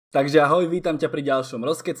Takže ahoj, vítam ťa pri ďalšom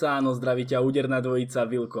Rozkecáno, zdraví ťa úderná dvojica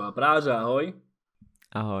Vilko a Práža, ahoj.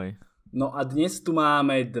 Ahoj. No a dnes tu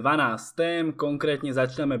máme 12 tém, konkrétne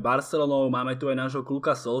začneme Barcelonou, máme tu aj nášho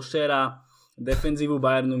kluka Solskjaera, defenzívu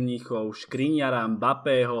Bayernu Mníchov, Škriňara,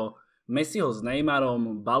 Mbappého, Messiho s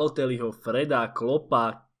Neymarom, Balotelliho, Freda,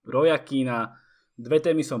 Kloppa, Rojakína. Dve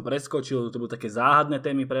témy som preskočil, to budú také záhadné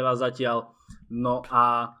témy pre vás zatiaľ. No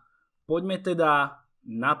a poďme teda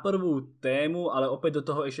na prvú tému, ale opäť do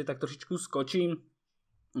toho ešte tak trošičku skočím.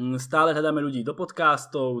 Stále hľadáme ľudí do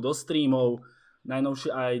podcastov, do streamov, najnovšie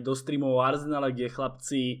aj do streamov o Arsenale, kde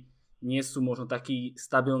chlapci nie sú možno takí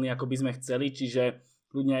stabilní, ako by sme chceli, čiže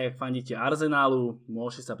ľudia, ak fandíte Arsenalu,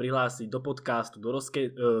 môžete sa prihlásiť do podcastu, do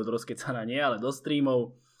Rozkecana nie, ale do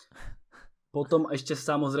streamov. Potom ešte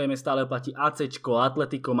samozrejme stále platí ACčko,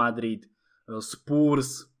 Atletico Madrid,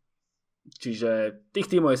 Spurs, čiže tých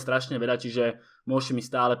tímov je strašne veľa, čiže môžete mi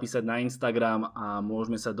stále písať na Instagram a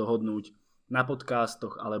môžeme sa dohodnúť na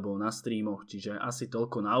podcastoch alebo na streamoch, čiže asi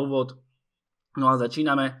toľko na úvod. No a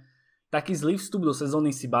začíname. Taký zlý vstup do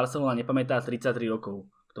sezóny si Barcelona nepamätá 33 rokov.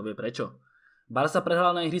 Kto vie prečo? Barca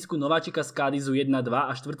prehrala na ihrisku nováčika z Cádizu 1-2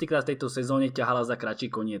 a štvrtýkrát v tejto sezóne ťahala za kratší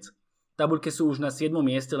koniec. V tabuľke sú už na 7.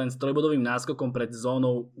 mieste len s trojbodovým náskokom pred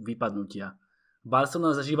zónou vypadnutia.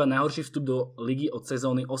 Barcelona zažíva najhorší vstup do ligy od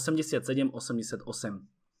sezóny 87-88.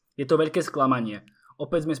 Je to veľké sklamanie.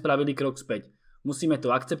 Opäť sme spravili krok späť. Musíme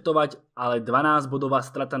to akceptovať, ale 12-bodová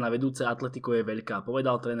strata na vedúce Atletico je veľká,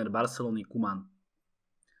 povedal tréner Barcelony Koeman.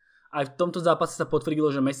 Aj v tomto zápase sa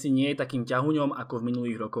potvrdilo, že Messi nie je takým ťahuňom ako v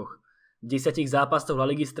minulých rokoch. V 10 zápasoch La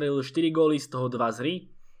Ligy strelil 4 góly, z toho 2 z hry.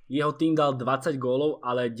 Jeho tým dal 20 gólov,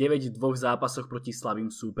 ale 9 v 2 zápasoch proti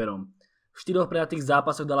slabým súperom. V 4 prejatých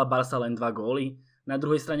zápasoch dala Barca len 2 góly. Na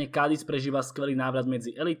druhej strane Cádiz prežíva skvelý návrat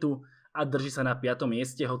medzi elitu a drží sa na 5.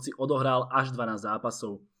 mieste, hoci odohral až 12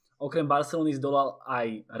 zápasov. Okrem Barcelony zdolal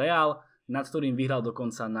aj Real, nad ktorým vyhral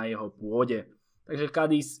dokonca na jeho pôde. Takže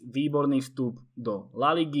Cádiz, výborný vstup do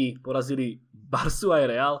La Ligy, porazili Barsu aj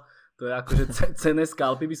Real, to je akože cenné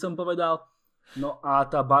skalpy by som povedal. No a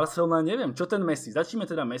tá Barcelona, neviem, čo ten Messi? Začneme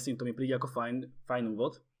teda Messi, to mi príde ako fajn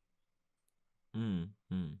úvod.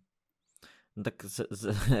 No tak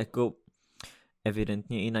jako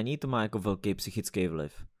evidentně i na ní to má jako velký psychický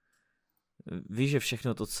vliv. Víš, že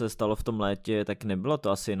všechno to, co se stalo v tom létě, tak nebylo to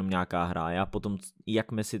asi jenom nějaká hra. Já potom,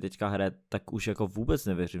 jak Messi teďka hraje, tak už jako vůbec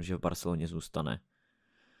nevěřím, že v Barceloně zůstane.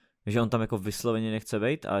 Že on tam jako vysloveně nechce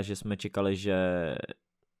být a že jsme čekali, že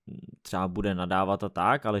třeba bude nadávat a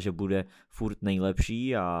tak, ale že bude furt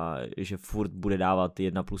nejlepší a že furt bude dávat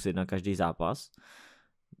 1+1 každý zápas.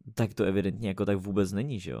 Tak to evidentně jako tak vůbec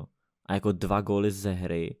není, že jo. A jako 2 góly ze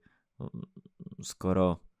hry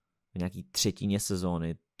skoro v nějaký třetině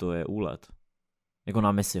sezóny, to je úlet. Jako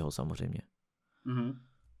na Messiho samozřejmě. Mm-hmm.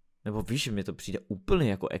 Nebo víš, že mi to přijde úplně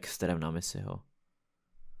jako extrém na Messiho.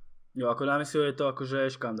 Jo, ako na Messiho je to akože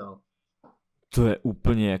škandál. To je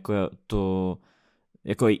úplně jako to,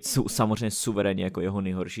 jako samozřejmě suverénně jako jeho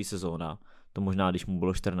nejhorší sezóna. To možná, když mu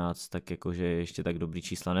bylo 14, tak jakože ještě tak dobrý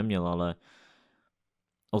čísla neměl, ale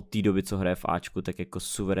od té doby, co hraje v Ačku, tak jako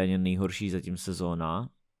suverénně nejhorší zatím sezóna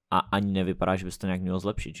a ani nevypadá, že by se to nějak mělo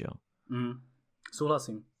zlepšit, že jo?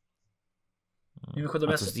 Súhlasím.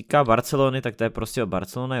 A co se týká Barcelony, tak to je prostě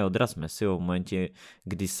Barcelona je odraz Messiho. V momentě,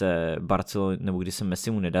 kdy se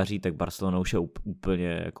Messi mu nedaří, tak Barcelona už je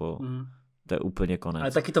úplně jako to je úplně konec.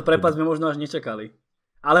 Ale takýto prepad sme možno až nečakali.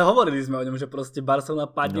 Ale hovorili sme o ňom, že proste Barcelona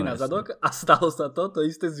padne na zadok a stalo sa to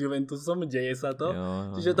isté s Juventusom, deje sa to.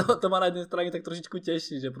 Jo. Čiže to ma na jednej strane tak trošičku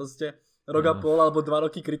teší, že proste rok a pol alebo 2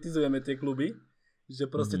 roky kritizujeme tie kluby. Že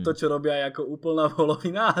proste to, čo robia, je ako úplná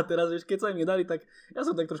volovina a teraz, vieš, keď sa im nedarí, tak ja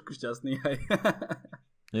som tak trošku šťastný.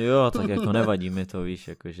 Jo, tak jako nevadí mi to, víš,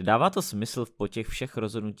 jakože dává to smysl po těch všech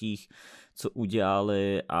rozhodnutích, co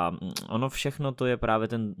udělali a ono všechno to je právě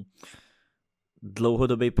ten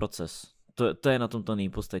dlouhodobý proces. To je na tom to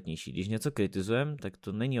nejpodstatnější. Když něco kritizujeme, tak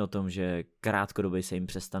to není o tom, že krátkodobě se jim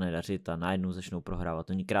přestane dařit a najednou začnou prohrávat.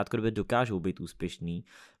 Oni krátkodobě dokážou být úspěšní,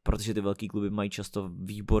 protože ty velký kluby mají často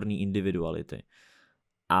výborný individuality.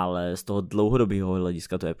 Ale z toho dlouhodobého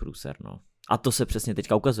hlediska to je průser, no. A to se přesně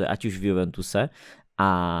teďka ukazuje, ať už v Juventuse,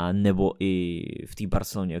 a nebo i v té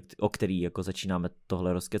Barceloně, o který jako začínáme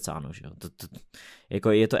tohle rozkecáno, že jo.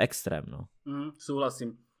 Jako je to extrém, no.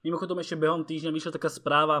 Súhlasím. Mimochodom ešte behom týždňa vyšla taká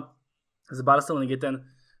správa z Barcelony, kde ten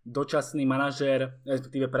dočasný manažér,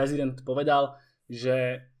 respektíve prezident povedal,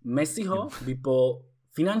 že Messiho by po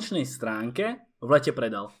finančnej stránke v lete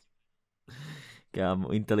predal.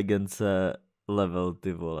 Kámo, inteligence level,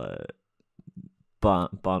 ty vole,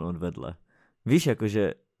 pán odvedle. Víš,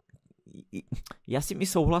 jakože ja si mi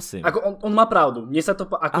souhlasím. Ako on má pravdu, mne sa to,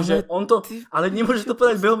 akože on to, ale nemôže to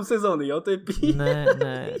povedať behom sezóny, jo, to je pí. Ne,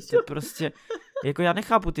 to prostě, jako já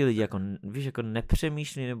nechápu ty lidi, jako, víš, jako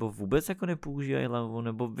nepřemýšlí, nebo vůbec jako nepoužívají hlavu,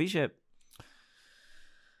 nebo víš, že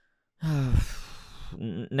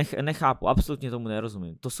nechápu, absolutně tomu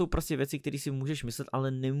nerozumím. To jsou prostě věci, které si můžeš myslet,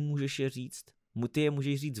 ale nemůžeš je říct. Ty je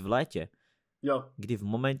můžeš říct v létě. Jo. Kdy v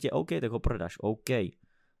momentě, OK, tak ho prodáš, OK.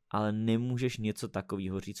 Ale nemůžeš něco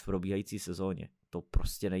takového říct v probíhající sezóně. To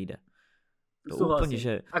prostě nejde. To úplně,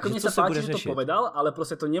 že ako že mne co sa se bude páči, že to řešit. povedal, ale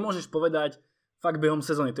prostě to nemôžeš povedať fakt behom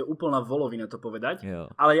sezóny. To je úplná volovina to povedať.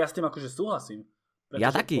 Jo. Ale ja s tým akože súhlasím.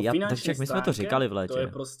 Já taky, tak však my jsme to říkali v létě. To je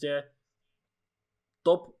prostě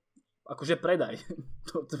top, akože predaj.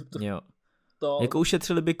 Jo. Jako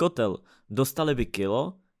ušetřili by kotel, dostali by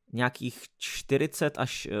kilo, nějakých 40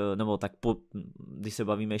 až, nebo tak když se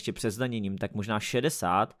bavíme ještě přes zdaněním, tak možná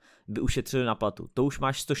 60 by ušetřili na platu. To už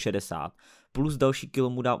máš 160. Plus další kilo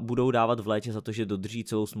mu budou dávat v létě za to, že dodrží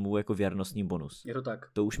celou smlouvu jako věrnostní bonus. Je to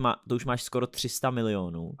tak. To už máš skoro 300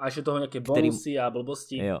 milionů. A ještě toho nějaké bonusy a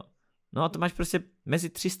blbosti. Jo. No a to máš prostě mezi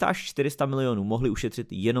 300 až 400 milionů mohli ušetřit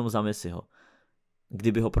jenom za Messiho,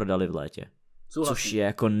 kdyby ho prodali v létě. Souhlasím. Což je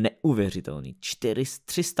jako neuvěřitelný.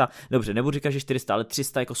 300, dobře, nebudu říkat, že 400, ale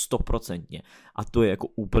 300 jako 100%. A to je jako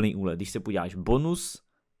úplný úlet. Když se podíváš bonus,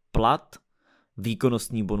 plat,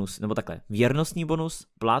 výkonnostní bonus, nebo takhle, věrnostní bonus,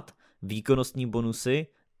 plat, výkonnostní bonusy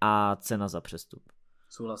a cena za přestup.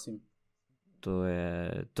 Souhlasím.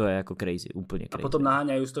 To je jako crazy, úplně crazy. A potom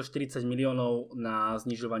naháňajú 140 miliónov na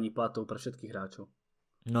znižování platov pre všetkých hráčov.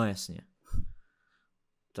 No jasně.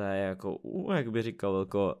 To je jako, jak by říkal,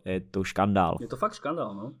 je to škandál. Je to fakt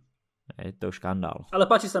škandál, no. Je to škandál. Ale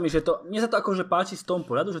páči sa mi, že to, mne sa to akože páči z tom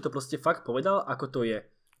pohľadu, že to proste fakt povedal, ako to je.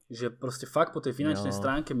 Že proste fakt po tej finančnej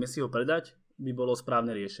stránke Messi ho predať by bolo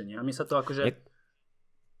správne riešenie. A mne sa to akože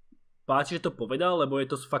páči, že to povedal, lebo je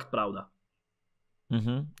to fakt pravda.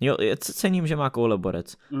 Jo, cením, že má koule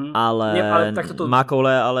borec, ale má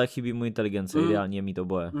koule, ale chybí mu inteligence, ideálně je mít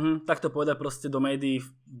oboje. Tak to povedať proste do médií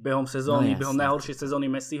behom sezóny, behom najhoršej sezóny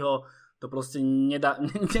Messiho, to proste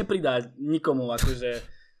nepridá nikomu, akože.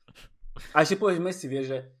 A ešte povieš Messi, vie,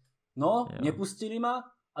 že nepustili ma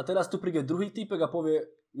a teraz tu príde druhý týpek a povie,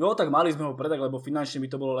 jo, tak mali sme ho predať, lebo finančne by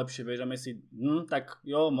to bolo lepšie, vieš, a Messi, tak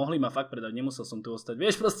jo, mohli ma fakt predať, nemusel som tu ostať,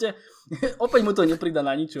 vieš, proste, opäť mu to nepridá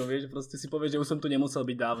na ničom, vieš, proste si povie, že už som tu nemusel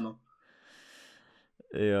byť dávno.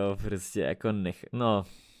 Jo, prostě jako no.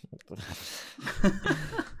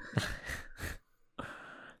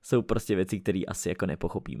 Jsou prostě věci, které asi jako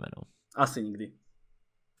nepochopíme, no. Asi nikdy.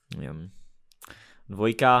 Jo.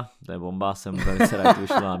 2, to je bomba, jsem velice rád, že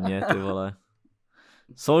ušla na mě, ty vole.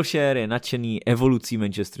 Solskjaer je nadšený evolucí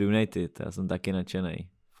Manchester United, já jsem taky nadšený.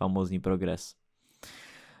 Famózní progres.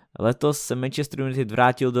 Letos se Manchester United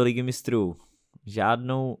vrátil do Ligy mistrů.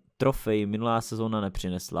 Žádnou trofej minulá sezóna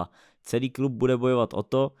nepřinesla. Celý klub bude bojovat o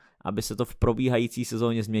to, aby se to v probíhající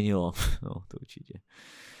sezóně změnilo. No, to určitě.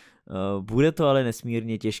 Bude to ale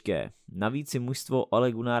nesmírně těžké. Navíc si mužstvo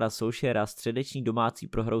Ole Gunnara Solskjaera středeční domácí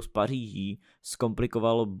prohrou s Paříží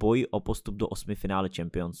zkomplikovalo boj o postup do 8. finále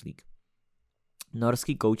Champions League.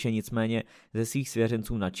 Norský kouč je nicméně ze svých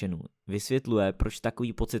svěřenců nadšenů. Vysvětluje, proč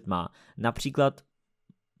takový pocit má. Například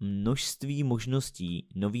množství možností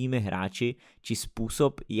novými hráči či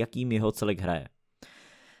způsob, jakým jeho celek hraje.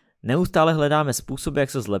 Neustále hledáme způsoby,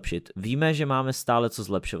 jak se zlepšit. Víme, že máme stále co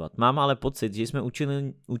zlepšovat. Mám ale pocit, že jsme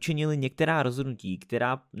učinili některá rozhodnutí,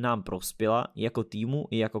 která nám prospěla jako týmu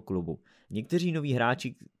i jako klubu. Někteří noví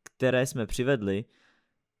hráči, které jsme přivedli,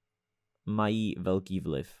 mají velký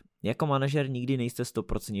vliv. Jako manažer nikdy nejste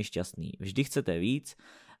 100% šťastný. Vždy chcete víc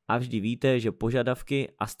a vždy víte, že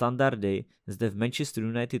požadavky a standardy zde v Manchester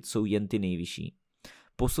United jsou jen ty nejvyšší.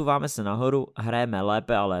 Posouváme se nahoru, hrajeme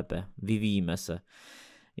lépe a lépe, vyvíjíme se.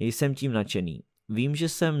 Jsem tím nadšený. Vím, že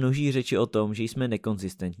se množí řeči o tom, že jsme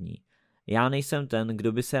nekonzistentní. Já nejsem ten,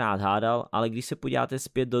 kdo by se rád hádal, ale když se podíváte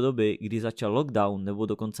zpět do doby, kdy začal lockdown nebo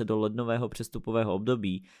dokonce do lednového přestupového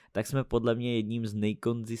období, tak jsme podle mě jedním z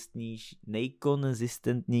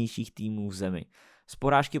nejkonzistentnějších týmů v zemi. Z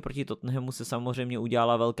porážky proti Tottenhamu se samozřejmě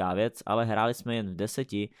udělala velká věc, ale hráli jsme jen v 10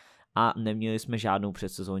 a neměli jsme žádnou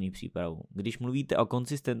předsezónní přípravu. Když mluvíte o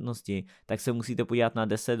konzistentnosti, tak se musíte podívat na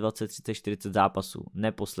 10, 20, 30, 40 zápasů,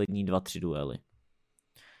 ne poslední 2-3 duely.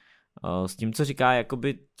 S tím, co říká,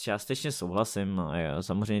 jakoby částečně souhlasím.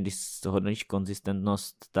 Samozřejmě, když hodnotíš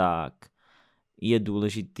konzistentnost, tak je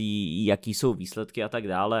důležitý, jaký jsou výsledky a tak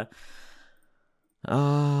dále.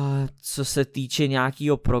 Co se týče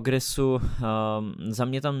nějakého progresu, za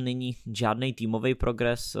mě tam není žádný týmový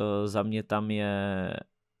progres, za mě tam je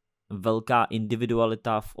velká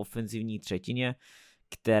individualita v ofenzivní třetině,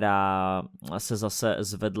 která se zase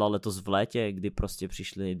zvedla letos v létě, kdy prostě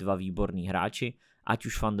přišli 2 výborní hráči, ať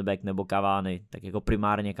už Van de Beek nebo Cavani, tak jako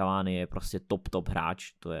primárně Cavani je prostě top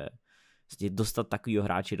hráč, to je prostě dostat takovýho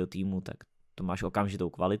hráče do týmu, tak to máš okamžitou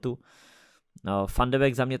kvalitu. Van de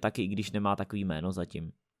Beek za mě taky, i když nemá takový jméno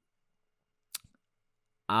zatím.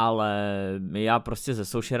 Ale já prostě ze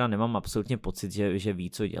Solskjaera nemám absolutně pocit, že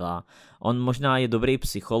ví, co dělá. On možná je dobrý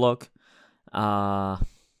psycholog a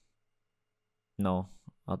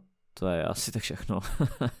to je asi tak všechno.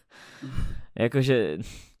 Jakože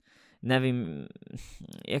nevím,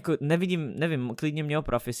 klidně mě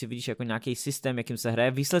oprav, jestli vidíš jako nějaký systém, jakým se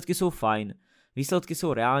hraje. Výsledky jsou fajn. Výsledky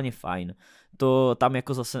jsou reálně fajn. To tam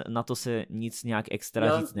jako zase na to se nic nějak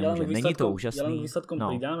extra říct nemůže. Není to úžasný. Ja len výsledkom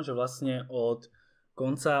pridám, že vlastne od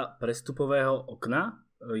konca prestupového okna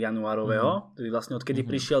januárového, tedy vlastne odkedy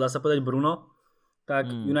prišiel, dá sa povedať, Bruno, tak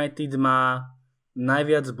United má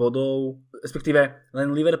najviac bodov, respektíve len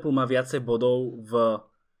Liverpool má viacej bodov v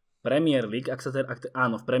Premier League,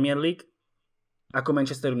 v Premier League, ako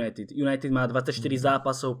Manchester United. United má 24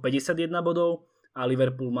 zápasov, 51 bodov a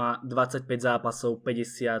Liverpool má 25 zápasov,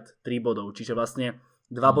 53 bodov. Čiže vlastne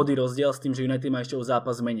 2 body rozdiel s tým, že United má ešte o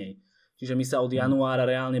zápas menej. Čiže my sa od januára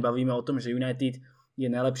reálne bavíme o tom, že United je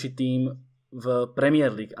najlepší tím v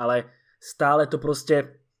Premier League, ale stále to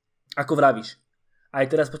proste, ako vravíš, aj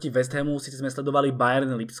teraz proti West Hamu síce sme sledovali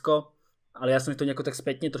Bayern Lipsko, ale ja som to nejako tak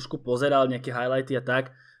spätne trošku pozeral, nejaké highlighty a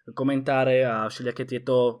tak, komentáre a všelijaké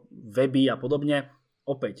tieto weby a podobne.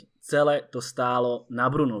 Opäť, celé to stálo na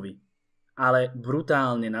Brunovi. Ale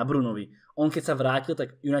brutálne na Brunovi. On keď sa vrátil,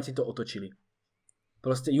 tak United to otočili.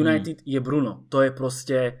 Proste United je Bruno. To je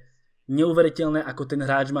proste neuveriteľné, ako ten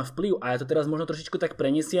hráč má vplyv. A ja to teraz možno trošičku tak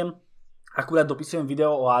prenesiem. Akurát dopisujem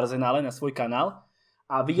video o Arsenále na svoj kanál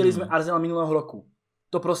a videli sme Arsenal minulého roku.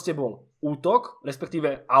 To proste bol útok,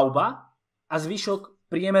 respektíve Auba a zvyšok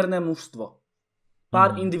priemerné mužstvo.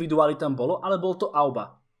 Pár individuálí tam bolo, ale bol to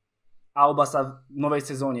Auba. Auba sa v novej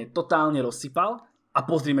sezóne totálne rozsypal a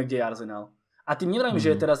pozrime, kde je Arsenal. A tým nevravím,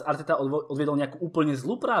 že teraz Arteta odviedol nejakú úplne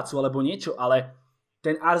zlú prácu alebo niečo, ale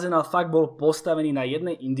ten Arsenal fakt bol postavený na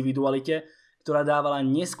jednej individualite, ktorá dávala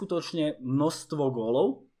neskutočne množstvo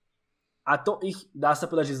gólov a to ich, dá sa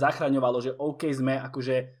povedať, že zachraňovalo, že OK sme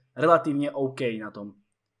akože relatívne OK na tom.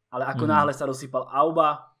 Ale ako náhle sa rozsypal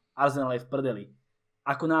Auba, Arsenal je v prdeli.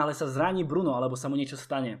 Ako náhle sa zraní Bruno, alebo sa mu niečo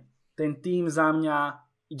stane, ten tým za mňa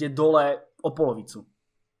ide dole o polovicu.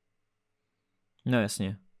 No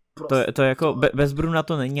jasně. To je jako, bez Bruna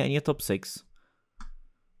to není ani top 6.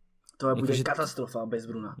 To bude jako, katastrofa bez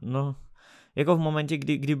Bruna. No, jako v momentě,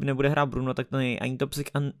 kdy nebude hrát Bruno, tak to není ani top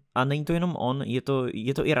 6 a není to jenom on,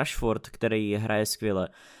 je to i Rashford, který hraje skvěle.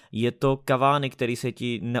 Je to Cavani, který se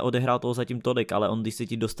ti neodehrál toho zatím tolik, ale on, když se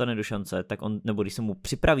ti dostane do šance, tak on, nebo když se mu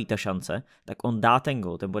připraví ta šance, tak on dá ten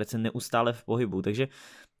gol, ten bude se neustále v pohybu, takže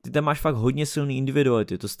ty tam máš fakt hodně silný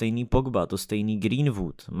individuality, to stejný Pogba, to stejný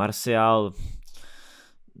Greenwood, Martial,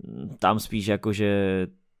 tam spíš jako, že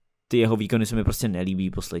ty jeho výkony se mi prostě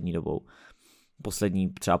nelíbí poslední dobou,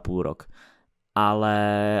 poslední třeba půl rok.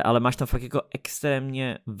 Ale máš tam fakt jako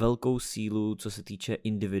extrémně velkou sílu, co se týče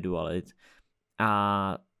individualit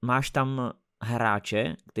a máš tam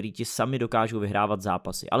hráče, který ti sami dokážou vyhrávat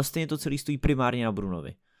zápasy, ale stejně to celý stojí primárně na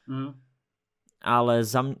Brunovi. Ale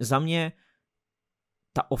za mě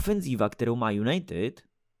ta ofenzíva, kterou má United,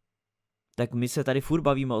 tak my se tady furt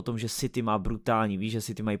bavíme o tom, že City má brutální, víš, že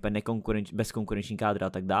City mají bezkonkurenční kádra a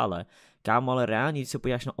tak dále. Kámo, ale reálně, když se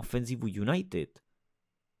podíváš na ofenzívu United,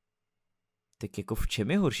 tak jako v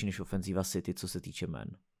čem je horší než ofenzíva City, co se týče men?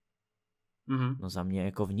 No za mě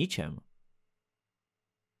jako v ničem.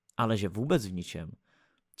 Ale že vůbec v ničem.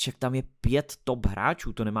 Ček tam je 5 top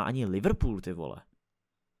hráčů, to nemá ani Liverpool, ty vole.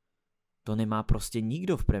 To nemá prostě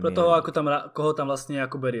nikdo v Premier. Pro toho, koho tam vlastně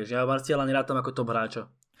jako berieš. Já Martiala nerátam jako top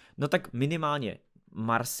hráča. No tak minimálně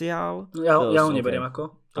Martial. Já ho neberiem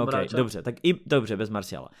jako top hráča. Dobře, tak i dobře, bez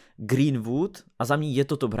Martiala. Greenwood, a za mě je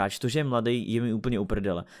to top hráč, to, že je mladý, je mi úplně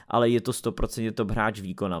uprdele, ale je to 100% top hráč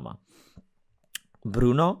výkonama.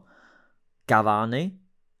 Bruno, Cavani,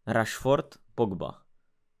 Rashford, Pogba.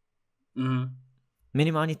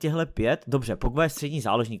 Minimálně těhle 5, dobře, Pogba je střední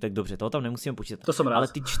záložník, tak dobře, toho tam nemusíme počítat. To jsem rád.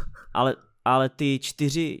 Ale ty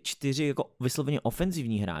čtyři jako vysloveně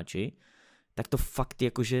ofenzivní hráči, tak to fakt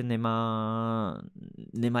jakože nemá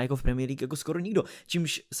jako v Premier League jako skoro nikdo.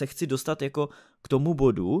 Čímž se chci dostat jako k tomu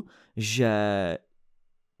bodu, že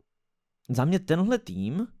za mě tenhle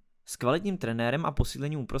tým s kvalitním trenérem a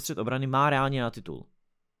posílením uprostřed obrany má reálně na titul.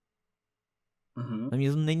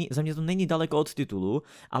 Za mě to není daleko od titulu,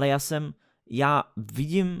 ale já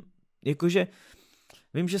vidím, jakože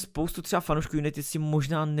vím, že spoustu třeba fanoušků United si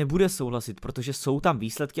možná nebude souhlasit, protože jsou tam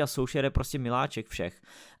výsledky a Solskjaer je prostě miláček všech,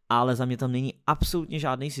 ale za mě tam není absolutně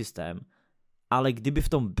žádný systém. Ale kdyby v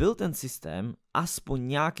tom byl ten systém, aspoň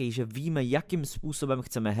nějaký, že víme, jakým způsobem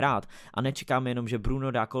chceme hrát a nečekáme jenom, že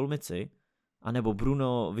Bruno dá kolmici, anebo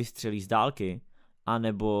Bruno vystřelí z dálky,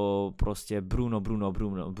 anebo prostě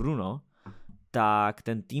Bruno, tak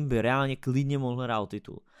ten tým by reálně klidně mohl hrát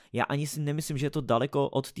titul. Já ani si nemyslím, že je to daleko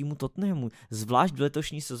od týmu Tottenhamu, zvlášť v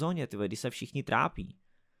letošní sezóně, kdy se všichni trápí.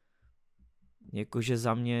 Jakože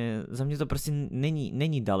za mě to prostě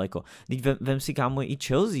není daleko. Teď vem si kámo i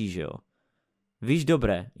Chelsea, že jo? Víš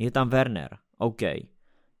dobré, je tam Werner, OK.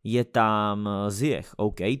 Je tam Ziyech,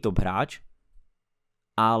 OK, top hráč.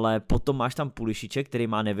 Ale potom máš tam Pulišiče, který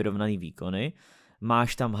má nevyrovnaný výkony.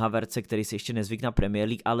 Máš tam Havertze, který se ještě nezvyk na Premier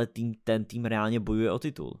League, ale ten tým reálně bojuje o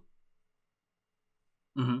titul.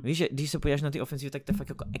 Víš, že když se podíváš na ty ofenzivy, tak to je fakt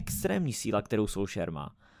jako extrémní síla, kterou Solskjaer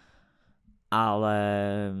má. Ale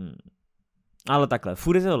takhle,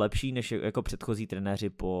 furt je to lepší, než jako předchozí trenéři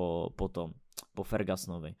po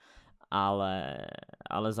Fergusonovi.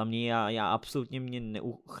 Ale za mě já absolutně mě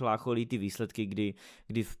neuchlácholí ty výsledky,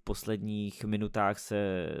 kdy v posledních minutách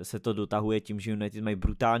se to dotahuje tím, že United mají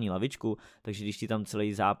brutální lavičku, takže když ti tam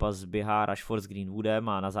celý zápas běhá Rashford s Greenwoodem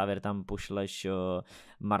a na závěr tam pošleš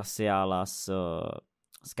Martiala s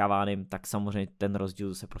Cavanim, tak samozřejmě ten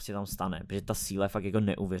rozdíl se prostě tam stane, protože ta síla je fakt jako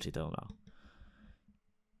neuvěřitelná.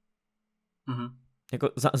 Jako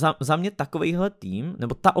za mě takovejhle tým,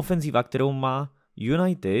 nebo ta ofenzíva, kterou má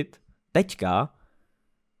United teďka,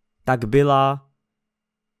 tak byla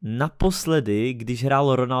naposledy, když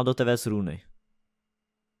hrál Ronaldo TVS Rooney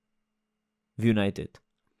v United.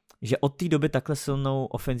 Že od té doby takhle silnou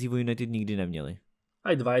ofenzívu United nikdy neměli.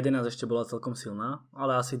 Aj 2.11 ešte bola celkom silná,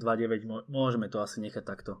 ale asi 2.9 môžeme to asi nechať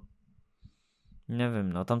takto. Nevím,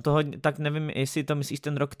 no tam toho, tak nevím, jestli to myslíš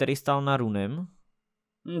ten rok, který stál na Rooneym.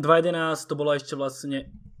 2.11 to bolo ešte vlastne...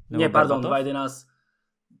 Nie, pardon, 2.11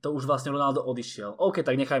 to už vlastne Ronaldo odišiel. OK,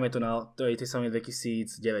 tak nechajme to na tej samej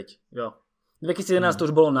 2009. Jo. 2011 to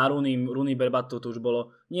už bolo na Rooney Berbatu, to už bolo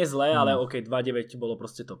nie zlé, ale OK, 2.9 bolo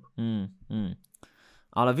proste top.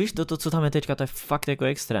 Ale víš, to, co tam je teďka, to je fakt jako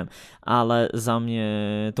extrém. Ale za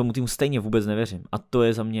mě tomu týmu stejně vůbec nevěřím. A to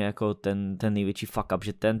je za mě jako ten největší fuck up,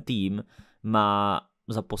 že ten tým má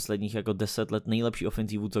za posledních jako 10 let nejlepší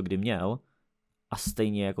ofenzívu, co kdy měl, a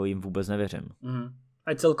stejně jako jim vůbec nevěřím.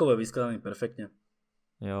 Aj celkové vyskladaný perfektně.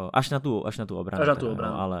 Jo, až na tu obranu. Až na tu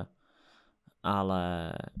obranu.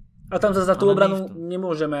 Ale... A tam za tú obranu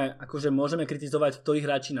nemôžeme, akože môžeme kritizovať, ktorí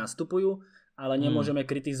hráči nastupujú, ale nemôžeme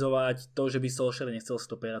kritizovať to, že by Solskjaer nechcel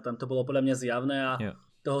stopera. Tam to bolo podľa mňa zjavné a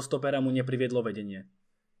toho stopera mu nepriviedlo vedenie.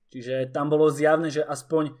 Čiže tam bolo zjavné, že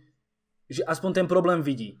aspoň ten problém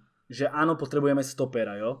vidí. Že áno, potrebujeme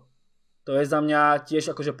stopera, jo? To je za mňa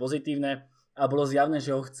tiež akože pozitívne a bolo zjavné,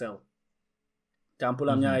 že ho chcel. Tam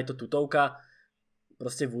podľa mňa je to tutovka,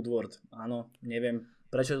 proste Woodward. Áno, neviem,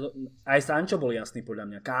 prečo to... Aj Sancho bol jasný podľa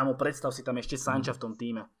mňa. Kámo, predstav si tam ešte Sancha v tom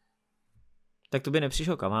týme. Tak to by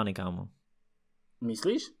nepřišel Cavani, kámo.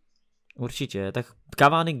 Myslíš? Určitě, tak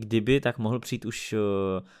Cavani kdyby, tak mohl přijít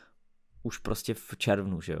už prostě v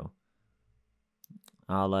červnu, že jo.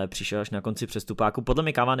 Ale přišel až na konci přestupáku. Podle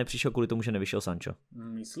mě Cavani přišel kvůli tomu, že nevyšel Sancho.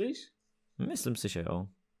 Myslíš? Myslím si, že jo.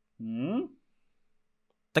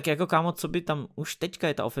 Tak jako kámo, co by tam, už teďka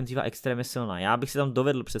je ta ofenzíva extrémně silná. Já bych si tam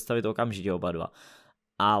dovedl představit okamžitě oba dva.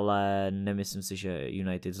 Ale nemyslím si, že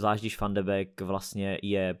United, zvlášť když Van de Beek vlastně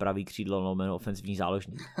je pravý křídlo lomeno ofenzivní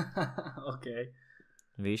záložník. OK.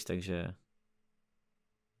 Víš, takže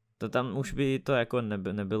to tam už by to jako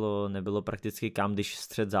nebylo prakticky kam, když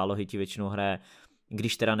střed zálohy ti většinou hraje,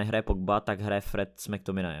 když teda nehraje Pogba, tak hraje Fred s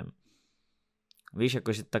McTominayem. Víš,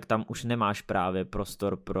 jakože tak tam už nemáš právě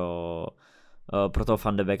prostor pro toho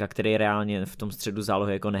Van de Beeka, který reálně v tom středu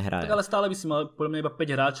zálohy jako nehraje. Tak ale stále by si mal podľa mňa iba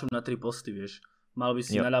 5 hráčov na 3 posty, vieš. Mal by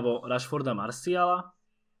si naľavo Rashforda Martiala,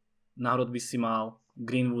 nahrod by si mal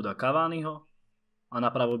Greenwooda Cavaniho a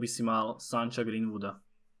napravo by si mal Sancha Greenwooda.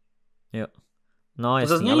 Jo. No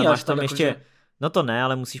jasný, ale máš tam ještě... Že... No to ne,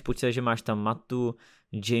 ale musíš počítat, že máš tam Matu,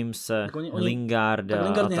 Jamese, Lingarda tak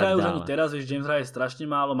Lingard nehraje už dále. ani teraz, vieš, James hraje strašne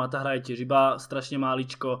málo, Mata hraje tiež iba strašne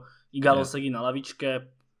máličko, Igalo sedí na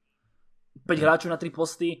lavičke. 5 hráčov na 3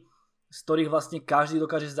 posty, z ktorých vlastne každý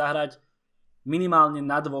dokáže zahrať minimálne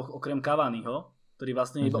na 2 okrem Cavaniho, ktorý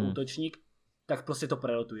vlastne je iba útočník, tak proste to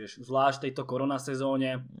prerotuješ. Zvlášť v tejto korona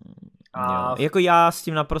sezóne. A... Jako já s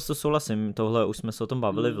tím naprosto souhlasím, tohle už jsme se o tom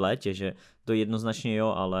bavili v létě, že to jednoznačně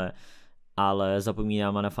jo, ale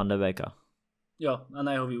zapomínáme na Van de Beeka. Jo, a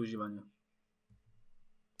na jeho využívanie.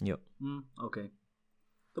 Jo. OK.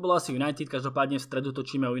 To bolo asi United, každopádne v stredu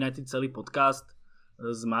točíme o United celý podcast.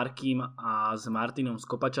 s Markým a s Martinom z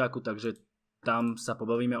Kopačáku, takže tam sa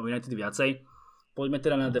pobavíme o United viacej. Poďme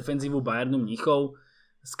teda na defenzívu Bayernu Mníchov.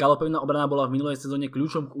 Skalopevná obrana bola v minulej sezóne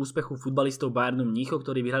kľúčom k úspechu futbalistov Bayernu Mníchov,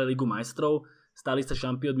 ktorí vyhrali Ligu majstrov, stali sa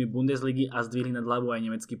šampiónmi Bundesligy a zdvihli nad hlavu aj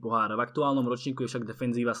nemecký pohár. V aktuálnom ročníku je však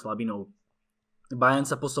defenzíva slabinou. Bayern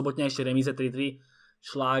sa po sobotnejšej remíze 3-3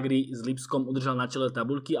 šlágri s Lipskom udržal na čele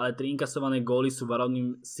tabuľky, ale 3 inkasované góly sú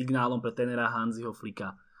varovným signálom pre trénera Hansiho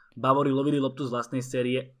Flicka. Bavori lovili loptu z vlastnej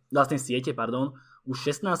siete už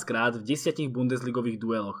 16 krát v 10 Bundesligových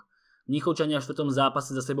dueloch. Mníchovčania v 4.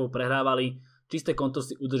 zápase za sebou prehrávali, čisté konto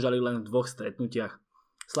si udržali len v 2 stretnutiach.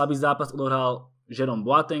 Slabý zápas odohral Jérôme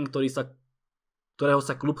Boateng, ktorého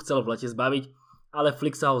sa klub chcel v lete zbaviť, ale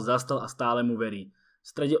Flick sa ho zastal a stále mu verí. V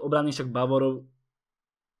strede obrany však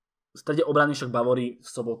Bavori v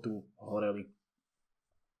sobotu horeli.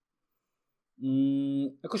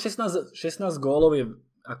 Ako 16 gólov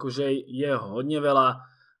je hodne veľa,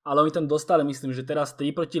 ale oni tam dostali, myslím, že teraz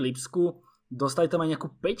 3 proti Lipsku, dostali tam aj nejakú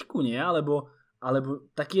 5, nie? Alebo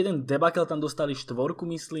taký jeden debakel tam dostali 4,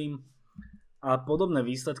 myslím, a podobné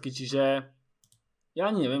výsledky, čiže ja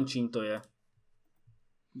ani neviem, čím to je.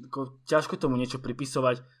 Ťažko tomu niečo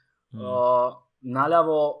pripisovať.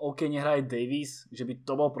 Naľavo nehraje Davies, že by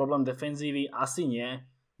to bol problém defenzívy, asi nie.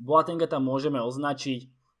 Boatenga tam môžeme označiť,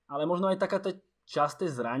 ale možno aj taká časté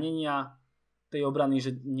zranenia tej obrany,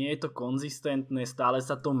 že nie je to konzistentné, stále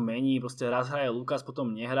sa to mení, proste raz hraje Lukas,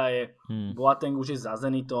 potom nehraje, Boateng už je za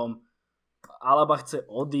Zenitom, Alaba chce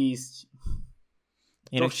odísť.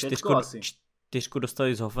 Jinak 4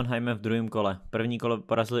 dostali s Hoffenheimem v druhém kole. První kole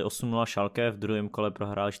porazili 8-0 Schalke, v druhém kole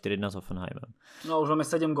prohráli 4-1 s Hoffenheimem. No už máme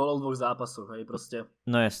 7 gólov v 2 zápasoch, hej, proste.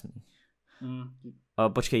 No jasný.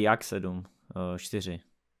 Počkej, jak 7? 4.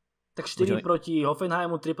 Tak 4 proti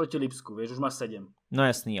Hoffenheimu, 3 proti Lipsku, vieš, už máš 7. No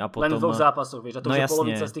jasný, a potom... Len v 2 zápasoch, vieš, a to už je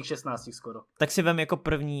polovica z tých 16 skoro. Tak si vem jako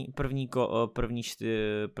první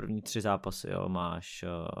 3 zápasy, jo, máš...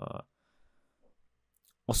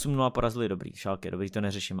 8-0 porazili dobrý, Schalke, dobrý, to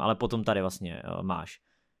neřeším, ale potom tady vlastně máš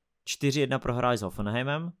 4-1 prohráli s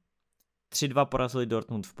Hoffenheimem, 3-2 porazili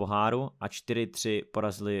Dortmund v poháru a 4-3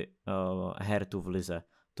 porazili Hertu v lize.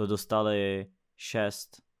 To dostali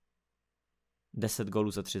 10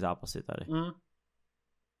 gólů za 3 zápasy tady.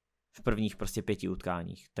 V prvních prostě 5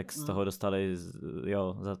 utkáních, tak z toho dostali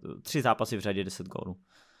za 3 zápasy v řadě 10 gólů.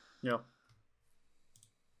 Jo.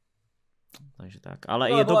 Takže tak.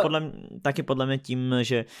 Ale je to taky podle mě tím,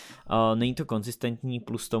 že není to konzistentní,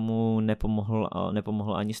 plus tomu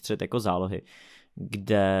nepomohl ani střed jako zálohy,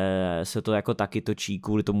 kde se to jako taky točí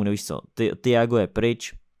kvůli tomu, nevíš co. Thiago je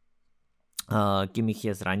pryč, Kimmich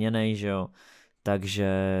je zraněný, že jo, takže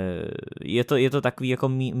je to takový jako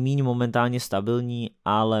míň momentálně stabilní,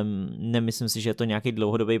 ale nemyslím si, že je to nějaký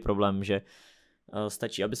dlouhodobý problém, že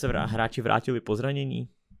stačí, aby se hráči vrátili po zranění,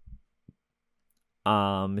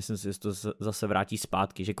 a myslím si, že to zase vrátí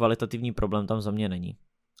zpátky, že kvalitativní problém tam za mě není.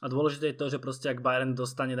 A dôležité je to, že proste ak Bayern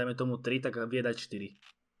dostane, dajme tomu 3, tak vie dať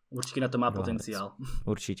 4. Určite na to má potenciál.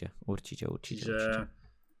 Určite.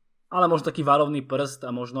 Ale možno taký varovný prst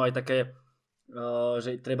a možno aj také,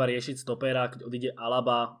 že treba riešiť stopera, keď odíde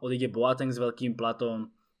Alaba, odíde Boateng s veľkým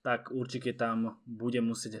platom, tak určite tam bude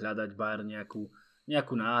musieť hľadať Bayern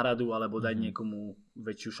nejakú náhradu alebo dať niekomu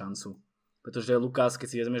väčšiu šancu. Pretože Lukas, keď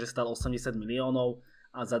si vezme, že stal 80 miliónov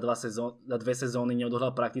a za 2 sezóny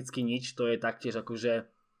neodohral prakticky nič, to je taktiež akože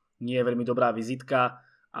nie je veľmi dobrá vizitka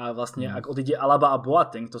a vlastne ak odíde Alaba a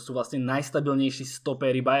Boateng, to sú vlastne najstabilnejší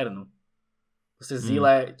stopéry Bayernu. Proste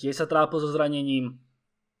Zile tiež sa trápil so zranením,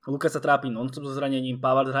 Lukas sa trápi non-stop so zranením,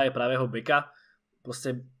 Pavard hraje pravého beka,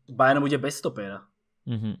 proste Bayern bude bez stopéra.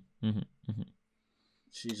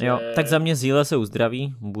 Čiže... Jo, tak za mě Zile se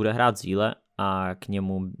uzdraví, bude hrát Zile a k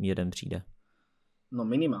němu jeden přijde. No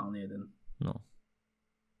minimálne jeden. No.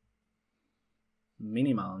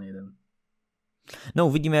 Minimálne jeden. No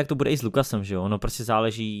uvidíme, jak to bude i s Lukasem, že jo? No prostě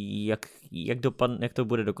záleží, jak to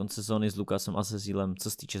bude do konce sezóny s Lukasem a se Zílem,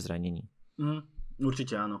 co se týče zranění.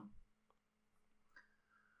 Určitě ano.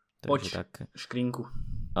 Pojď, tak. Škrinku.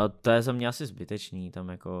 A to je za mě asi zbytečný,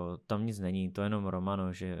 tam nic není, to je jenom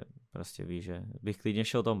Romano, že prostě ví, že bych klidně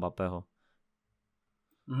šel toho Mbappého.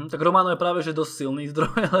 Tak Romano je právě že dost silný zdroj,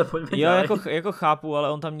 ale pojďme ďalej. Jako chápu,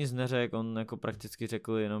 ale on tam nic neřekl, on jako prakticky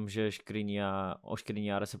řekl jenom, že o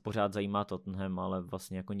Škriniára se pořád zajímá Tottenham, ale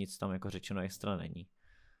vlastně jako nic tam jako řečeno extra není.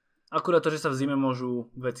 Akurát to, že se v zime môžu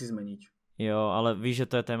veci zmeniť. Jo, ale víš, že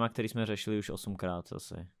to je téma, který jsme řešili už 8krát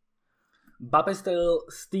asi. Mbappé strelil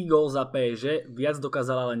 100 gól za PSG, viac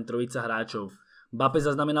dokázala len trojica hráčov. Mbappé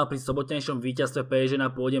zaznamenal pri sobotnejšom víťazstve PSG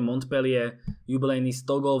na pôde Montpellier jubilejný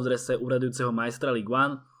 100 gól v drese úradujúceho majstra Ligue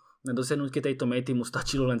 1. Na dosiahnutie tejto mety mu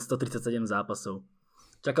stačilo len 137 zápasov.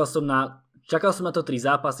 Čakal som na to 3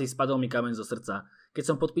 zápasy, spadol mi kameň zo srdca. Keď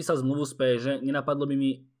som podpísal zmluvu z PSG, nenapadlo by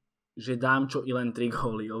mi, že dám čo i len 3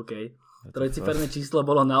 góly, OK. Trojciferné číslo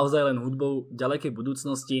bolo naozaj len hudbou ďalekej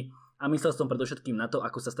budúcnosti a myslel som predovšetkým na to,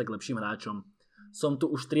 ako sa stať lepším hráčom. Som tu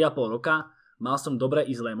už 3,5 roka, mal som dobré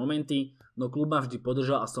i zlé momenty, no klub ma vždy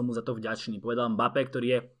podržal a som mu za to vďačný. Povedal Mbappé, ktorý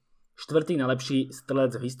je 4. najlepší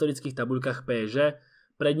strelec v historických tabuľkách PSG.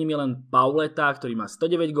 Pred ním je len Pauleta, ktorý má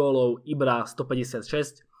 109 gólov, Ibra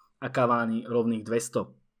 156 a Cavani rovných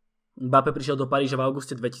 200. Mbappé prišiel do Paríža v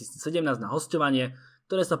auguste 2017 na hosťovanie,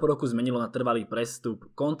 ktoré sa po roku zmenilo na trvalý prestup.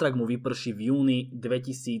 Kontrakt mu vyprší v júni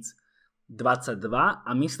 2022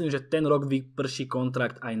 a myslím, že ten rok vyprší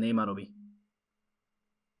kontrakt aj Neymarovi.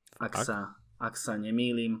 Ak sa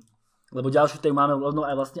nemýlim. Lebo ďalšiu tému máme rovno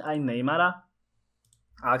aj vlastne aj Neymara.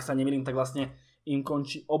 A ak sa nemýlim, tak vlastne im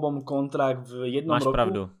končí obom kontrakt v jednom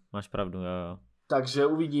roku. Máš pravdu, jo. Takže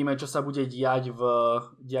uvidíme, čo sa bude diať v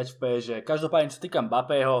PSG. Každopádne, čo týka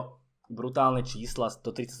Mbappého, brutálne čísla,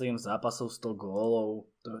 137 zápasov, 100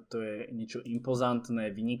 gólov, to je niečo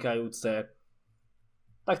impozantné, vynikajúce.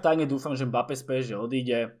 Tak tajne dúfam, že Mbappé z PSG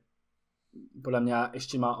odíde. Podľa mňa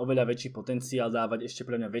ešte má oveľa väčší potenciál dávať ešte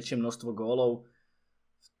podľa mňa väčšie množstvo gólov.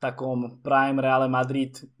 V takom prime Real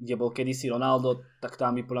Madrid, kde bol kedysi Ronaldo, tak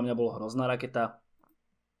tam by podľa mňa bol hrozná raketa.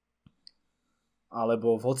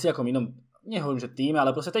 Alebo v hociakom inom, nehovorím, že týme,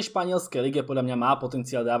 ale proste tej španielskej lige podľa mňa má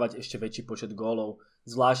potenciál dávať ešte väčší počet gólov.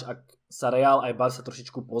 Zvlášť ak sa Real aj Barca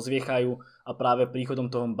trošičku pozviechajú a práve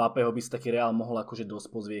príchodom toho Mbappého by sa taký Real mohol akože dosť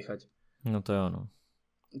pozviechať. No to je ono.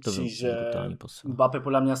 Čiže Mbappé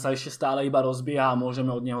podľa mňa sa ešte stále iba rozbieha a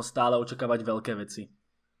môžeme od neho stále očakávať veľké veci.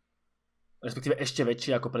 Respektíve ešte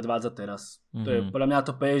väčšie ako predvádza teraz. To je podľa mňa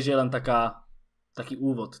to PSG len taký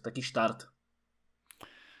úvod, taký štart.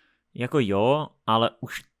 Jako jo, ale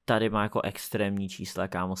už tady má jako extrémní čísla,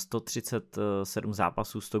 kámo. 137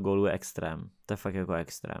 zápasů, 100 gólů je extrém. To je fakt jako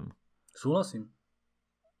extrém. Souhlasím.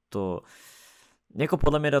 To jako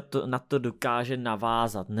podle mě na to dokáže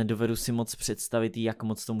navázat. Nedovedu si moc představit, jak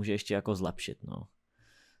moc to může ještě jako zlepšit, no.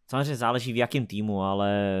 Samozřejmě záleží v jakém týmu,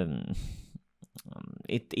 ale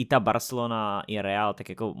i ta Barcelona, i Real, tak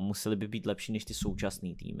jako museli by být lepší než ty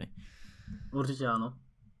současné týmy. Určitě ano.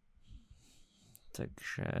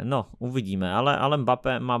 Takže no, uvidíme, ale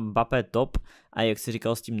Mbappé top a jak si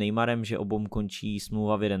říkal s tím Neymarem, že obou končí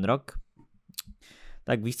smlouva v 1 rok,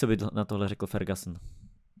 tak víš, co by na tohle řekl Ferguson?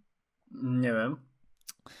 Nevím.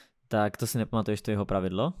 Tak to si nepamatuješ, to jeho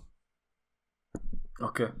pravidlo?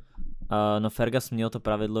 OK. No Ferguson měl to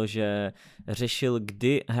pravidlo, že řešil,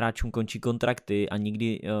 kdy hráčům končí kontrakty a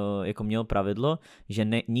nikdy jako měl pravidlo, že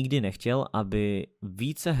nikdy nechtěl, aby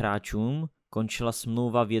více hráčům končila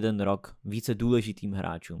smlouva v 1 rok, více důležitým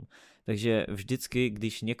hráčům. Takže vždycky,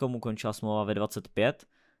 když někomu končila smlouva ve 25,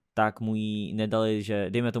 tak mu ji nedali, že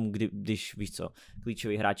dejme tomu, když víš co,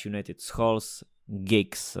 klíčový hráč United, Scholes,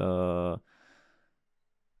 Giggs,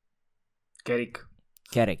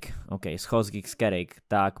 Carrick, ok, Scholes, Giggs, Carrick,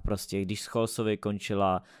 tak prostě, když Scholesovi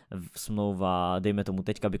končila smlouva, dejme tomu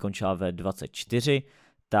teďka by končila ve 24,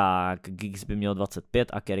 tak Giggs by měl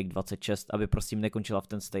 25 a Carrick 26, aby prostě nekončila v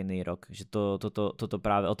ten stejný rok. Že toto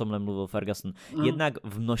právě o tomhle mluvil Ferguson. Jednak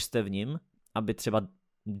v množstevním, aby třeba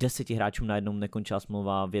 10 hráčům najednou nekončila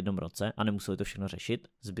smlouva v 1 roce a nemuseli to všechno řešit,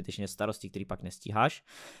 zbytečně starosti, který pak nestíháš,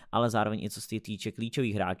 ale zároveň i co se týče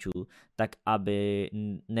klíčových hráčů, tak aby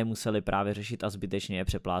nemuseli právě řešit a zbytečně je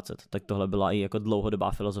přeplácet. Tak tohle byla i jako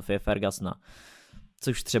dlouhodobá filozofie Fergusona.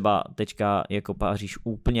 Což třeba teďka jako Paříž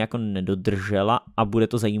úplně jako nedodržela a bude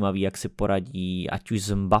to zajímavý, jak si poradí ať už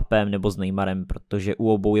s Mbappem nebo s Neymarem, protože u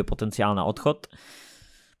obou je potenciál na odchod,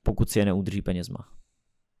 pokud si je neudrží penězma.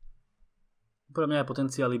 Pro mě je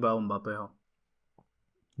potenciál iba u Mbappého.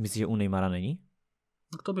 Myslíš, že u Neymara není?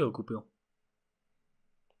 Kdo by ho koupil?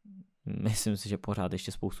 Myslím si, že pořád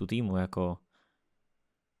ještě spoustu týmů, jako...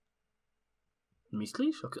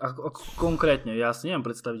 Myslíš? Konkrétně, já si nevím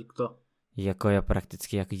představit, kdo. Jako je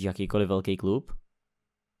prakticky jakýkoliv velký klub?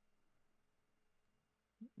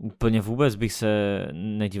 Úplně vůbec bych se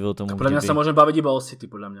nedivil tomu, podle mě se můžeme bavit iba o City,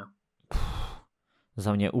 podle mě.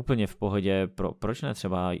 Za mě úplně v pohodě, proč ne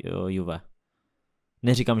třeba Juve?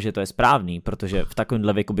 Neříkám, že to je správný, protože v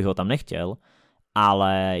takovémhle věku bych ho tam nechtěl,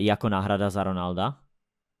 ale jako náhrada za Ronalda?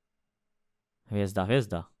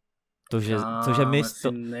 Hvězda. To, že my...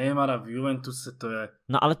 Neymara v Juventuse, to je...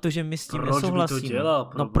 No ale to, že my s tím nesouhlasíme. Proč by to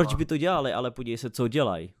dělal? No proč by to dělali, ale podívej se, co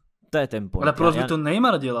dělají. To je ten point. Ale proč by to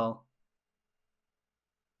Neymar dělal?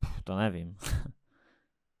 To nevím.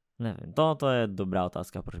 Nevím, to je dobrá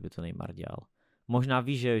otázka, proč by to Neymar dělal. Možná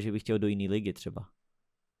víš, že by chtěl do jiné ligy třeba.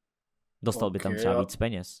 Dostal by tam třeba víc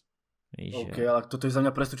peněz. Víš, OK, že... ale toto je za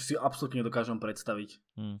mňa presne, čo si absolútne nedokážem predstaviť.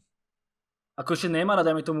 Ako ešte Neymara,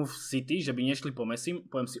 dajme tomu v City, že by nešli po Messi,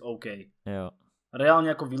 poviem si OK. Jo.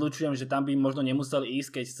 Reálne ako vylučujem, že tam by možno nemuseli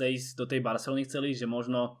ísť, keď chce ísť do tej Barcelony chceli, že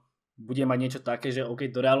možno bude mať niečo také, že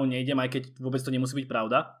OK, do Realu nejdem, aj keď vôbec to nemusí byť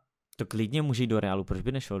pravda. To klidně může jít do Realu, proč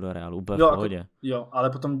by nešel do Realu, úplně Jo, v pohodě. Jo, ale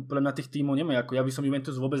potom pre mňa tých tímov nemá, ako ja by som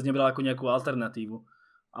Juventus vôbec nebral ako nejakú alternatívu.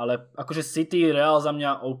 Ale akože City, Real za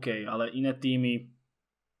mňa OK, ale iné týmy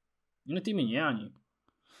nie ani.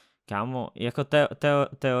 Kámo, jako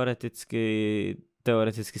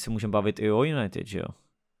teoreticky se můžeme bavit i o United, že jo?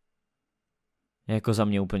 Jako za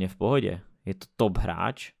mě úplně v pohodě. Je to top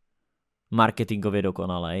hráč, marketingově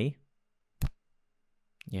dokonalej.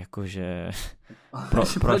 Jakože...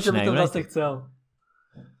 proč by to vlastně chcel?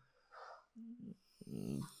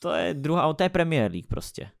 To je Premier League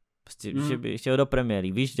prostě. Že by chtěl do Premier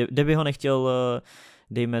League. Víš, kde by ho nechtěl,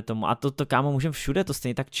 dejme tomu. A to kámo, můžeme všude, to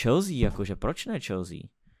stejně tak Chelsea, jakože proč ne Chelsea?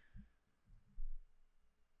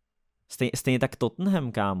 Stejně tak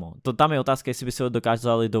Tottenham, kámo. Tam je otázka, jestli by si ho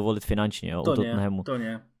dokázali dovolit finančně, jo, u Tottenhamu. To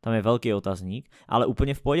ne. Tam je velký otazník, ale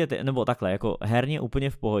úplně v pohodě, nebo takhle, jako herně úplně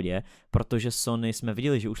v pohodě, protože Sony jsme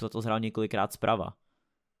viděli, že už letos hrál několikrát zprava.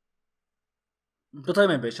 To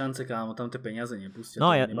tady bez šance, kámo, tam ty peníze nepustí.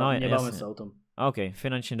 Nebáme se o tom. OK,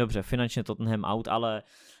 finančně dobře, finančně Tottenham out,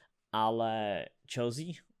 ale Chelsea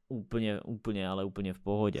úplně v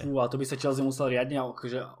pohodě. A to by se Chelsea musel riadne,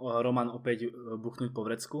 akože Roman opäť buchnúť po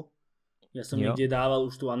vrecku. Ja som niekde dával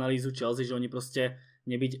už tú analýzu Chelsea, že oni proste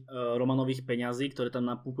nebyť Romanových peňazí, ktoré tam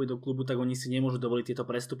napúpujú do klubu, tak oni si nemôžu dovoliť tieto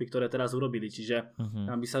prestupy, ktoré teraz urobili. Čiže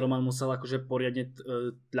tam by sa Roman musel akože poriadne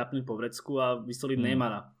tľapnúť po vrecku a vysoliť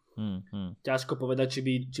Neymara. Ťažko povedať,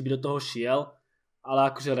 či by do toho šiel, ale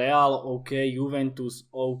akože Real OK, Juventus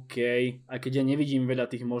OK, aj keď ja nevidím veľa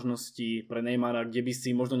tých možností pre Neymara, kde by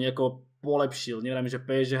si možno nejako polepšil. Neviem, že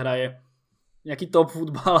PSG hraje nejaký top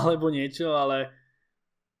futbal alebo niečo, ale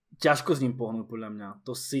ťažko s ním pohnúť podľa mňa.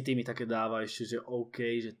 To City mi také dáva ešte, že OK,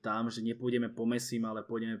 že tam, že nepôjdeme po Messim, ale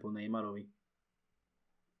pôjdeme po Neymarovi.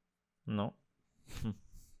 No.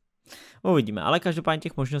 Uvidíme, ale každopádně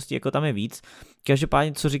těch možností jako tam je víc.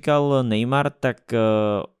 Každopádně, co říkal Neymar, tak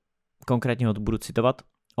konkrétně ho budu citovat.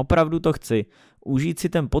 Opravdu to chci. Užít si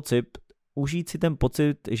ten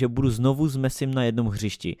pocit, že budu znovu s Messim na jednom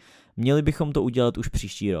hřišti. Měli bychom to udělat už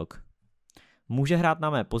příští rok. Může hrát na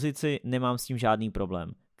mé pozici, nemám s tím žádný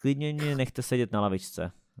problém. Klidně mě nechte sedět na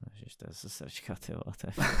lavičce. Ježiš, to je srčka, ty vole, to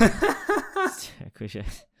je jakože...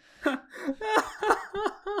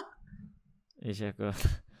 Ježiš, jako...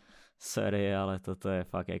 Sorry, ale toto je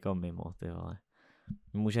fakt jako mimo, ty vole.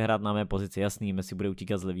 Může hrát na mé pozici, jasný, Messi bude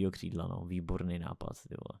utíkat z levýho křídla, no, výborný nápad,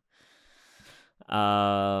 ty vole.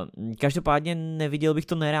 Každopádně neviděl bych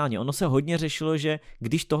to nereálně. Ono se hodně řešilo, že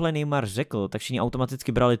když tohle Neymar řekl, tak všichni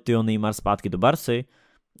automaticky brali Neymar zpátky do Barcy,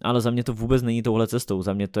 ale za mě to vůbec není touhle cestou,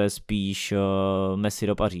 za mě to je spíš Messi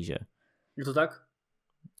do Paříže. Je to tak?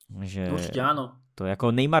 Že určitě ano. To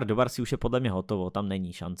jako Neymar do Barcy už je podle mě hotovo, tam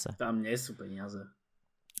není šance. Tam nejsou peníze.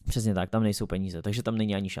 Přesně tak, tam nejsou peníze, takže tam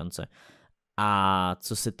není ani šance. A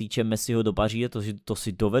co se týče Messiho do Paříže, to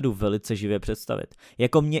si dovedu velice živě představit.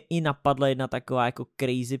 Jako mě i napadla jedna taková jako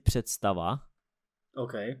crazy představa.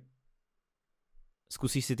 OK.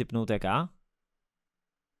 Zkusíš si tipnout jaká?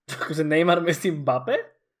 Jakože Neymar, Messi, Mbappé?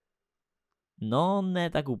 No, ne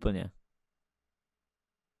tak úplně.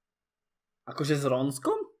 Akože s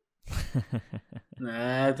Ronskom?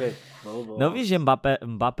 Ne, to je... No víš, že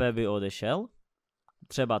Mbappé by odešel?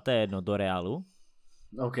 Třeba to je jedno do Realu.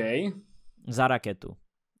 OK. Za raketu.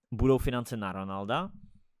 Budou finance na Ronalda,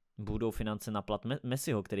 budou finance na plat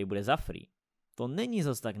Messiho, který bude za free. To není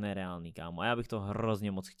zas tak nereálný, kámo, a já bych to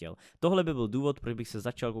hrozně moc chtěl. Tohle by byl důvod, proč bych se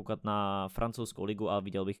začal koukat na francouzskou ligu a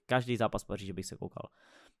viděl bych každý zápas Paříže, bych se koukal.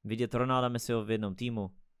 Vidět Ronalda, Messiho v jednom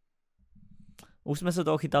týmu. Už jsme se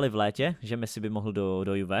toho chytali v létě, že Messi by mohl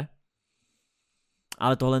do Juve.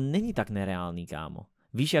 Ale tohle není tak nereálný, kámo.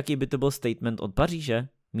 Víš, jaký by to byl statement od Paříže?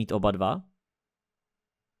 Mít oba dva?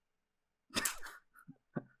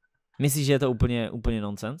 Myslíš, že je to úplně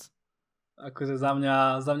nonsens? Akože za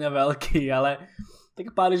mňa veľký, ale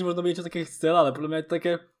tak Paríž možno by niečo také chcel, ale podľa mňa je to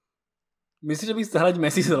také... Myslíš, že by chce hrať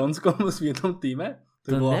Messi s Ronskom v jednom týme?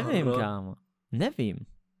 To nevím, kámo. Nevím.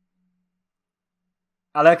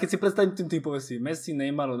 Ale keď si predstavím tým povie si Messi,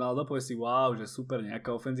 Neymar, Ronaldo, povie si wow, že super, nejaká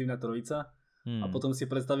ofenzívna trojica. A potom si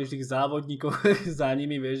predstavíš tých závodníkov za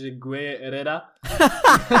nimi, vieš, že Gueye, Herrera.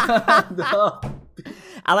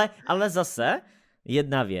 ale zase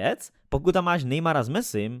jedna věc, pokud tam máš Neymara s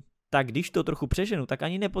Messim, tak když to trochu přeženu, tak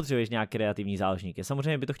ani nepotřebuješ nějak kreativní záložníky.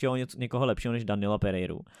 Samozřejmě by to chtělo někoho lepšího než Daniela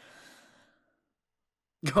Pereiru.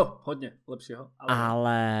 Jo, hodne lepšieho.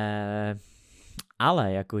 Ale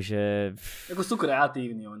jakože... Jako sú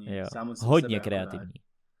kreatívni oni. Jo, Samúci hodne kreatívni.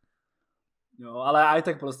 Jo, ale aj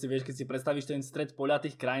tak proste, vieš, keď si predstavíš ten stred poľa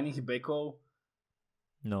tých krajných bekov.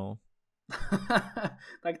 No.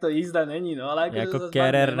 Tak to jízda není, no. Ale ako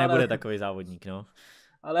Kerrer nebude takový závodník, no.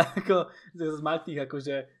 Ale ako z Martých,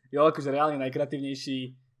 akože reálne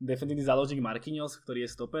najkreatívnejší defenzívny záložník Marquinhos, ktorý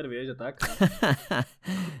je stoper, vieš, a tak.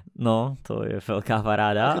 No, to je veľká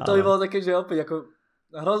paráda. Ako to by bolo také, že opäť ako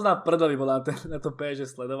hrozná prda by bola na to PSG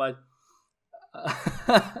sledovať.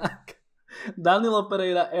 Danilo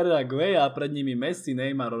Pereira, Era Gueya a pred nimi Messi,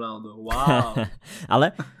 Neymar, Ronaldo. Wow.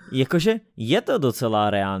 Ale jakože je to docela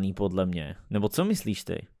reálný podle mě. Nebo co myslíš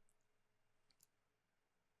ty?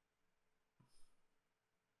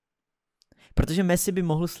 Protože Messi by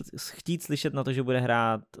mohl chtít slyšet na to, že bude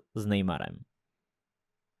hrát s Neymarem.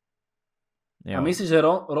 Jo. A myslíš, že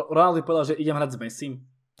Ronaldo povedal, že idem hrát s Messim?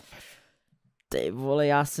 Ty vole,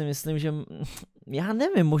 já si myslím, že... Já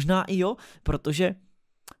nevím, možná i jo, protože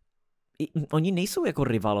oni nejsou jako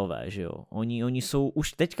rivalové, že jo. Oni jsou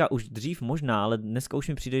už teďka, už dřív možná, ale dneska už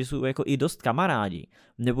mi přijde, že jsou jako i dost kamarádi.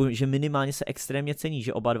 Nebo že minimálně se extrémně cení,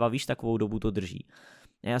 že oba dva, víš, takovou dobu to drží.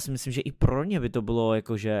 A já si myslím, že i pro ně by to bylo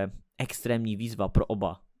jakože extrémní výzva pro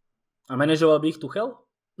oba. A manažoval by ich Tuchel?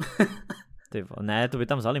 Ne, to by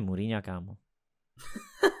tam vzali Mourinha, kámo.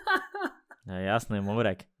 Jasný,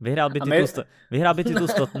 Mourek. Vyhrál by titul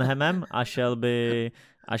s Tottenhamem a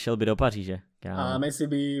šel by do Paříže. Kámo. A Messi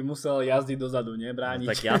by musel jazdiť dozadu, ne? Brániť.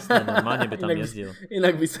 No, tak jasné, normálně by tam jezdil.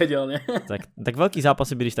 Inak by sedel, ne? Tak velký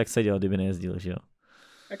zápasy by když tak seděl, kdyby nejezdil, že jo?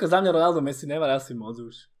 Ako za mňa Ronaldo Messi nemá asi moc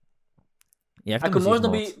už. Jak to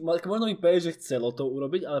možno by PSG chcelo to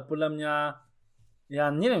urobiť, ale podľa mňa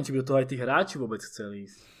ja neviem, či by do toho aj tí hráči vôbec chceli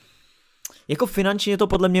ísť. Jako finančně je to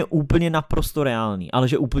podle mě úplně naprosto reálný, ale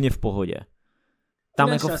že úplně v pohodě. Tam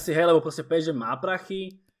finančně asi, hej, lebo prostě PSG má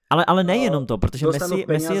prachy. Ale nejenom to, protože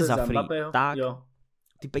Messi je za free. Tak, jo.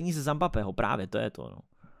 Ty peníze za Mbappého, právě, to je to, no.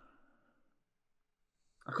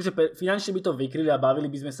 Akože finančne by to vykryli a bavili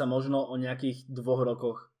by sme sa možno o nejakých 2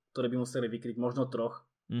 rokoch, ktoré by museli vykryť, možno 3.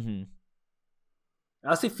 Mhm.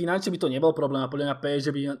 Asi finančne by to nebol problém a podľa mňa PSG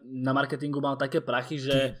by na marketingu mal také prachy,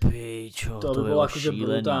 že to by bolo akože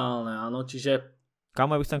brutálne, áno, čiže...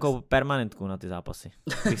 Kámo, ja bych tam koupil permanentku na ty zápasy.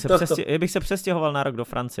 Bych se přestěhoval na rok do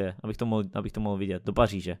Francie, abych to mohl vidět, do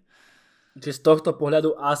Paříže. Čiže z tohto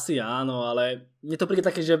pohľadu asi áno, ale mne to príde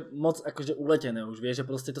také, že moc akože uletené už, vieš, že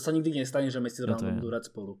proste to sa nikdy nestane, že Messi Ronaldo budú hrať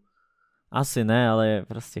spolu. Asi ne, ale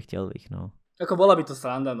prostě chtěl bych, no. Ako bola by to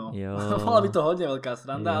sranda, no. Bola by to hodne veľká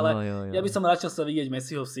sranda, ale jo. Ja by som radšej sa vidieť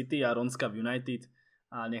Messiho v City a Ronska v United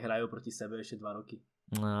a nech hrajú proti sebe ešte 2 roky.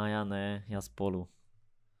 No ja ne, ja spolu.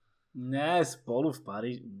 Ne, spolu v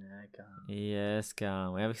Paríži, ne, kámo. Yes,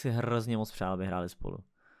 kámo, ja bych si hrozně moc přál, aby hráli spolu.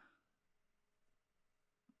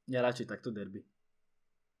 Ja radšej takto derby.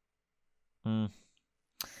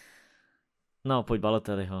 No, poď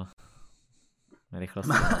Balotelliho.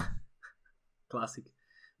 Rýchlosti. Klasik.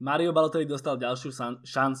 Mario Balotelli dostal ďalšiu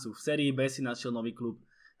šancu. V sérii B si našiel nový klub.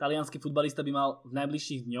 Taliansky futbalista by mal v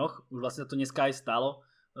najbližších dňoch, už vlastne sa to dneska aj stalo,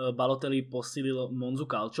 Balotelli posílil Monzu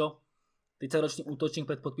Calcio. 30-ročný útočník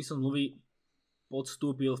pred podpisom zmluvy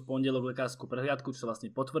podstúpil v pondelok lekárskú prehliadku, čo sa vlastne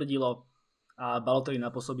potvrdilo. A Balotelli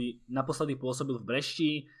naposledy pôsobil v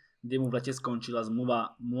Brešti, kde mu v lete skončila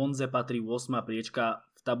zmluva. Monze patrí 8. priečka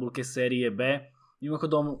v tabulke série B.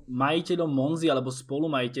 Mimochodom, majiteľom Monzy alebo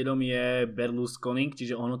spolumajiteľom je Berlusconi,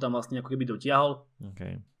 čiže on ho tam vlastne ako keby dotiahol.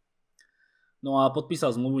 Okay. No a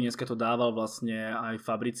podpísal zmluvu, dneska to dával vlastne aj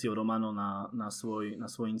Fabrizio Romano na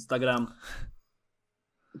svoj Instagram.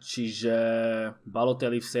 Čiže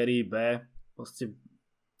Balotelli v sérii B, proste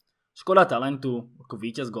škoda talentu, ako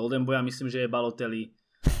víťaz Golden Boya, myslím, že je Balotelli,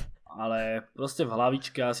 ale proste v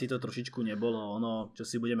hlavičke asi to trošičku nebolo ono, čo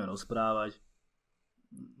si budeme rozprávať.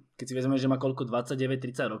 Keď si vezmeme, že má koľko,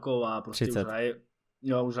 29-30 rokov a proste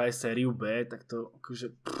už aj sériu B, tak to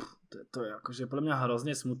akože, to je akože pre mňa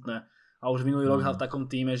hrozne smutné. A už minulý rok hral v takom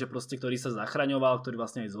týme, že proste, ktorý sa zachraňoval, ktorý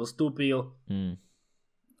vlastne aj zostúpil.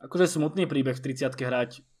 Akože smutný príbeh v 30-ke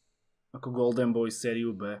hrať ako Golden Boy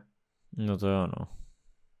sériu B. No to je ono.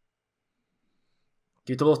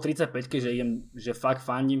 Keď to bolo v 35-ke, že fakt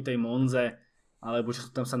fandím tej Monze, alebo že som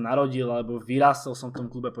tam sa narodil, alebo vyrásol som v tom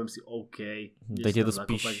klube, poviem si OK. Tak je to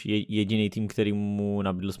spíš jediný tým, ktorý mu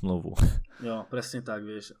nabídl smlouvu. Jo, presne tak,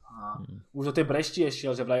 vieš. A už do tej Brešti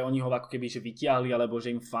ešiel, že vraj oni ho ako keby že vytiahli, alebo že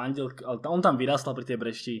im fandil, ale on tam vyrástal pri tej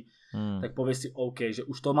Brešti, tak povieš si OK, že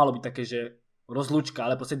už to malo byť také, že rozlúčka,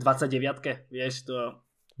 ale proste 29-ke, vieš, to...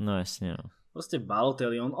 No jasne, no. Proste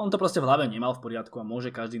Balotelli, on to proste v hlave nemal v poriadku a môže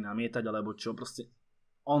každý namietať, alebo čo, proste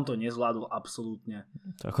on to nezvládol absolútne.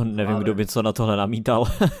 To ako neviem, kto by co na tohle namítal.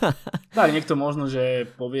 Tak niekto možno, že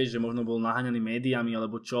povie, že možno bol naháňaný médiami,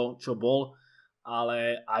 alebo čo bol,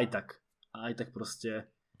 ale aj tak proste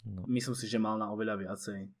myslím si, že mal na oveľa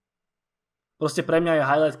viacej. Proste pre mňa je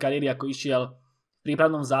highlight kariéry, ako išiel v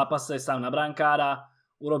prípravnom zápase sám na brankára,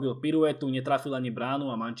 urobil piruetu, netrafil ani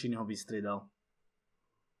bránu a Mancini ho vystriedal.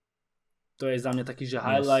 To je za mňa taký, že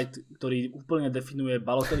highlight, ktorý úplne definuje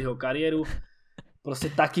Balotelliho kariéru.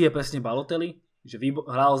 Proste taký je presne Balotelli, že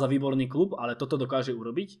hral za výborný klub, ale toto dokáže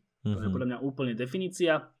urobiť. To je podľa mňa úplne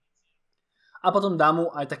definícia. A potom dá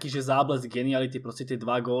mu aj taký, že záblesk geniality, proste tie 2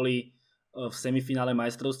 góly v semifinále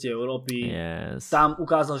majstrovstiev Európy. Yes. Tam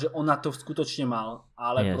ukázal, že on na to skutočne mal,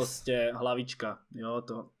 ale proste hlavička. Jo,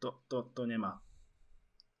 to nemá.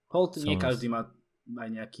 Hold, nie každý má aj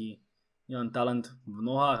nejaký nielen talent v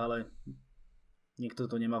nohách, ale niekto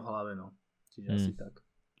to nemá v hlave, no. Čiže asi tak.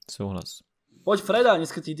 Souhlas. Poď Freda,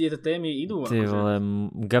 dneska ti tieto témy idú. Ty vole,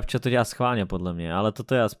 Gabča to dělá schválně podle mě, ale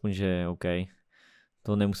toto je aspoň, že OK.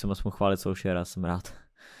 To nemusím aspoň chválit Solskjaera, jsem rád.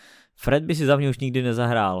 Fred by si za mě už nikdy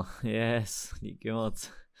nezahrál. Yes, díky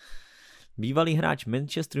moc. Bývalý hráč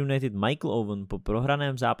Manchester United Michael Owen po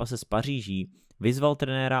prohraném zápase s Paříží vyzval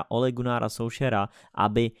trenéra Ole Gunnara Solskjaera,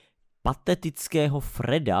 aby patetického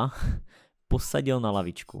Freda posadil na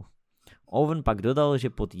lavičku. Owen pak dodal, že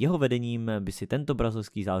pod jeho vedením by si tento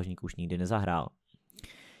brazilský záložník už nikdy nezahrál.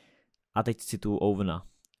 A teď cituju Owena.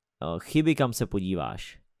 Chyby, kam se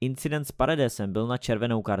podíváš. Incident s Paredesem byl na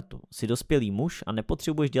červenou kartu. Jsi dospělý muž a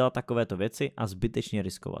nepotřebuješ dělat takovéto věci a zbytečně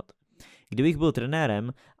riskovat. Kdybych byl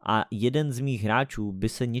trenérem a jeden z mých hráčů by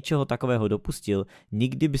se něčeho takového dopustil,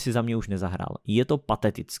 nikdy by si za mě už nezahrál. Je to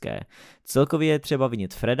patetické. Celkově je třeba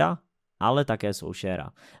vinit Freda, ale také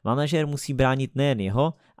Solskjaera. Manažér musí bránit nejen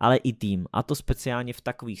jeho, ale i tým, a to speciálně v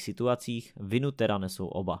takových situacích. Vinu teda nesou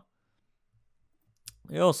oba.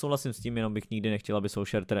 Jo, souhlasím s tím, jenom bych nikdy nechtěl,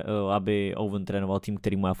 aby Owen trénoval tým,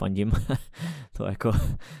 kterýmu já fandím. To jako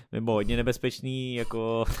by bylo hodně nebezpečný,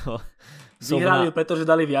 jako... Vyhrali, protože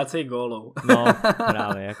dali viacej gólov. No,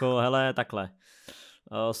 právě, jako hele, takhle.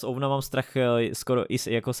 S Owena mám strach skoro i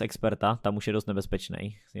jako z experta, tam už je dost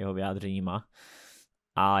nebezpečný s jeho vyjádřeníma.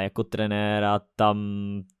 A jako trenéra tam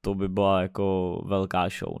to by byla jako velká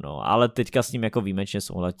show, no. Ale teďka s ním jako výjimečně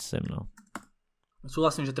souhlasím, no.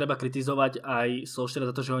 Súhlasím, že treba kritizovať aj Solskjaera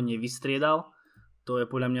za to, že ho nevystriedal. To je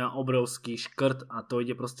podľa mňa obrovský škrt a to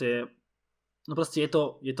ide proste... No proste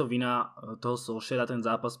je to vina toho Solskjaera, ten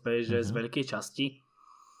zápas PSG z veľkej časti.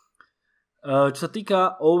 Čo sa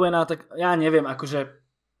týka Owena, tak ja neviem, akože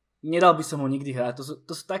nedal by som ho nikdy hrať.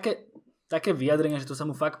 To sú také vyjadrenia, že to sa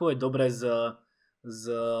mu fakt povie dobre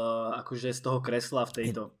akože z toho kresla v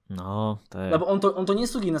tejto. No, to je... Lebo on to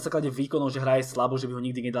nesúdi na základe výkonov, že hraje slabo, že by ho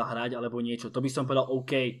nikdy nedal hrať alebo niečo. To by som povedal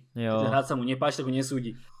OK. Keď hráč sa mu nepáči, tak ho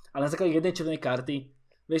nesúdi. Ale na základe jednej červenej karty,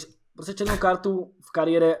 vieš, proste červenú kartu v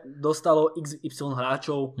kariére dostalo XY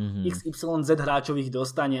hráčov, XYZ hráčov ich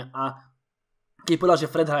dostane a keď povedal,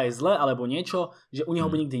 že Fred hraje zle alebo niečo, že u neho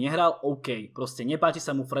by nikdy nehral, OK. Proste nepáči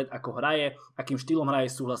sa mu Fred, ako hraje, akým štýlom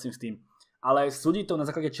hraje, súhlasím s tým. Ale súdiť to na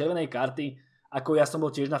základe červenej karty, ako ja som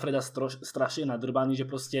bol tiež na Freda strašne nadrbaný, že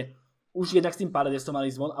proste už jednak s tým Paredesom mali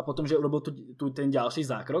zvon a potom, že urobil ten ďalší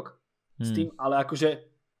zákrok s tým, ale akože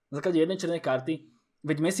na základe jednej červenej karty,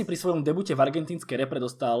 veď Messi pri svojom debute v argentínskej repre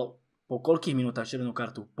dostal po koľkých minútach červenú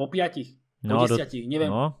kartu? Po 5? Po 10? Neviem.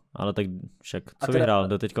 No, ale tak však co vyhral,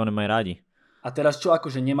 do teďka ho nemají rádi. A teraz čo,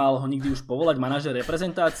 akože nemal ho nikdy už povolať manažer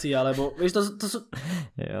reprezentácie, alebo vieš,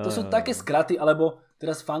 to sú také skraty, alebo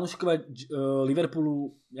teraz fanúšikovia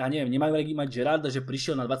Liverpoolu, ja neviem, nemajú mať Gerrarda, že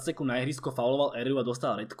prišiel na 20 sekúnd na ihrisko, fauloval Eru a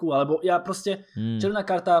dostal redku, alebo ja proste, červená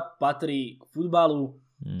karta patrí k futbalu,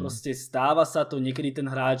 proste stáva sa to, niekedy ten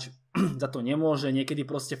hráč za to nemôže, niekedy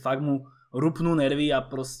proste fakt mu rupnú nervy a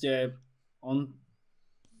proste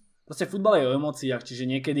futbal je o emóciách, čiže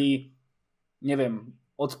niekedy, neviem,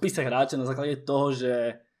 odpise hráča na základe toho,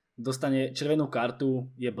 že dostane červenú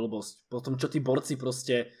kartu, je blbosť. Potom čo tí borci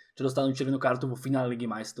proste, čo dostanú červenú kartu vo finále Ligy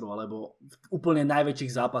majstrov, alebo v úplne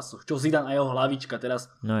najväčších zápasoch. Čo Zidane a jeho hlavička teraz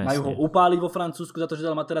majú ho upáliť vo Francúzsku za to, že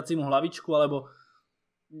dal Materazzimu hlavičku, alebo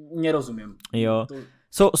nerozumiem. Jo.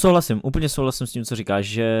 Souhlasím, úplně souhlasím s tím, co říkáš,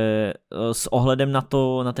 že s ohledem na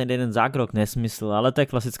ten jeden zákrok nesmysl, ale to je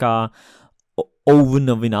klasická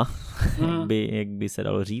Owenovina, jak by se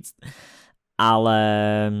dalo říct.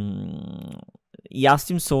 Ale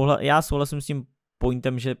já souhlasím s tím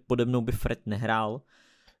pointem, že pode mnou by Fred nehrál,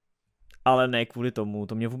 ale ne kvůli tomu,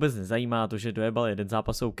 to mě vůbec nezajímá, to, že dojebal jeden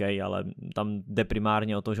zápas OK, ale tam jde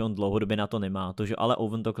primárně o to, že on dlouhodobě na to nemá, to, že ale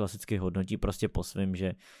Owen to klasicky hodnotí prostě po svým,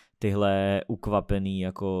 že tyhle ukvapený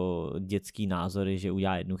jako dětský názory, že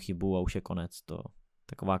udělá jednu chybu a už je konec, to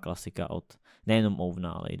taková klasika od nejenom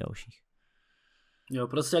Ouvna, ale i dalších.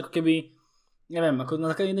 Jo, proste ako keby, neviem, ako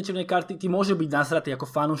na základe jednej červenej karty ty môže byť nasratý ako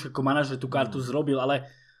fanúšik, ako manažer tú kartu zrobil,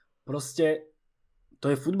 ale proste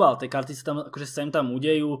to je futbal, tie karty sa tam akože sem tam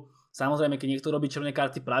udejú. Samozrejme, keď niekto robí červené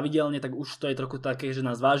karty pravidelne, tak už to je trochu také, že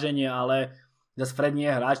na zváženie, ale zase Fred nie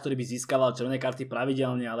je hráč, ktorý by získaval červené karty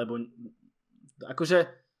pravidelne, alebo akože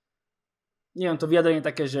neviem, to vyjadrenie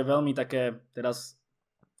také, že veľmi také teraz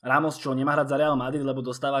Ramos, čo nemá hrať za Real Madrid, lebo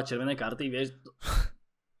dostáva červené karty, vieš.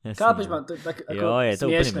 Kápeš ma, to je tak ako jo, je to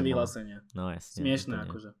smiešné vyhlásenie. No jasne. Smiešné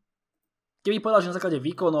akože. Keby povedal, že na základe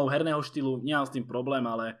výkonov, herného štýlu, nemám s tým problém,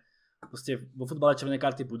 ale proste vo futbale červené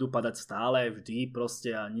karty budú padať stále, vždy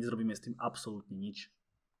proste a nič robíme s tým absolútne nič.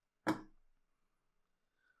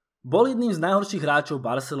 Bol jedným z najhorších hráčov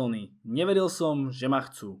Barcelony. Neveril som, že ma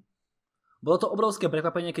chcú. Bolo to obrovské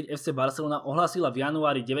prekvapenie, keď FC Barcelona ohlásila v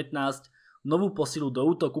januári 19 novú posilu do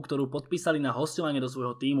útoku, ktorú podpísali na hosťovanie do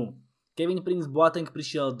svojho tímu. Kevin Prince Boateng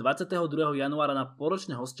prišiel 22. januára na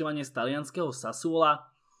poročné hosťovanie z talianskeho Sassuola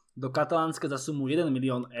do Katalánska za sumu 1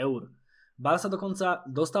 milión eur. Barca dokonca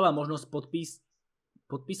dostala možnosť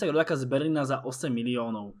podpísať rodáka z Berlína za 8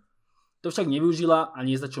 miliónov. To však nevyužila a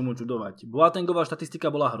nie za čomu čudovať. Boatengová štatistika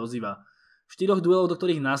bola hrozivá. V 4 dueloch, do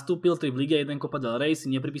ktorých nastúpil, 3 v Lige 1 Copa del Rey, si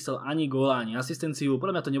nepripísal ani góla, ani asistenciu.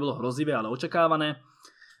 Podľa mňa to nebolo hrozivé, ale očakávané.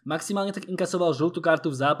 Maximálne tak inkasoval žltú kartu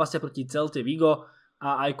v zápase proti Celte Vigo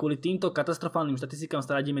a aj kvôli týmto katastrofálnym štatistikám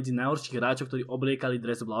sa radí medzi najhorších hráčov, ktorí obliekali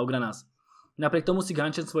dres Blaugranas. Napriek tomu si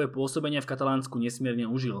Gančen svoje pôsobenie v Katalánsku nesmierne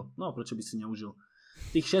užil. No, prečo by si neužil?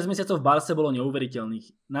 Tých 6 mesiacov v Barce bolo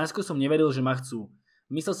neuveriteľných. Najskôr som neveril, že ma chcú.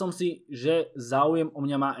 Myslel som si, že záujem o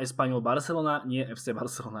mňa má Espanyol Barcelona, nie FC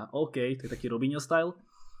Barcelona. OK, to je taký Robinho style.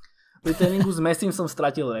 Pri tréningu s Messim som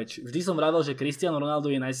stratil reč. Vždy som vravel, že Cristiano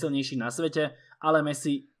Ronaldo je najsilnejší na svete, ale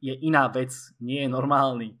Messi je iná vec, nie je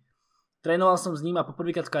normálny. Trénoval som s ním a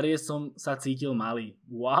poprvýkrát v kariére som sa cítil malý.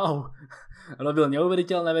 Wow! Robil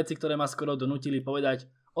neuveriteľné veci, ktoré ma skoro donútili povedať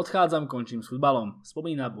odchádzam, končím s futbalom,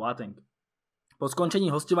 spomína Boateng. Po skončení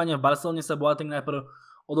hosťovania v Barcelone sa Boateng najprv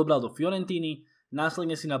odobral do Fiorentíny,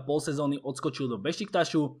 následne si na pol sezóny odskočil do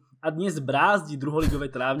Bešiktašu a dnes brázdi druholigové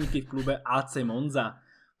trávniky v klube AC Monza.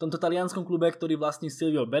 V tomto talianskom klube, ktorý vlastní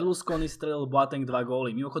Silvio Berlusconi, strelil Boateng 2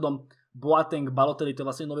 góly. Mimochodom, Boateng Balotelli to je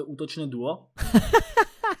vlastne nové útočné duo.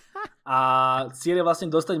 A cieľ je vlastne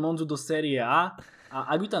dostať Monzu do série A a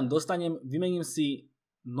ak ju tam dostanem, vymením si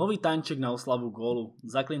nový tanček na oslavu gólu.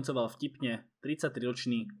 Zaklincoval vtipne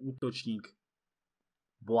 33-ročný útočník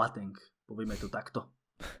Boateng. Povieme to takto.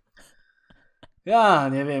 Ja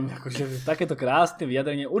neviem, akože takéto krásne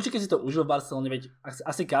vyjadrenie. Určite si to užil v Barcelone, veď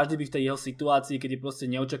asi každý by v tej jeho situácii, kedy proste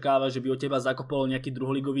neočakáva, že by od teba zakopol nejaký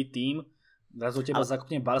druholigový tím, raz od teba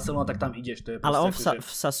zakopne Barcelona, tak tam ideš. To je ale on akože... v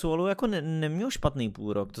Sassuolu jako neměl špatný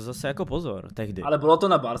půlrok, to zase jako pozor tehdy. Ale bylo to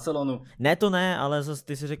na Barcelonu. Ne, to ne, ale zase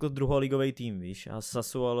ty si řekl druholigový tým, víš. A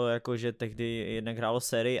Sassuolo jakože tehdy jednak hrálo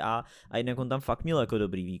sérii A a jednak on tam fakt měl jako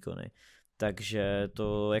dobrý výkony. Takže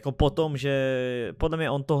to jako potom, že podle mě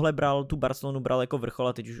on tohle bral, tu Barcelonu bral jako vrchol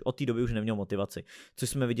a teď už od té doby už neměl motivaci. Což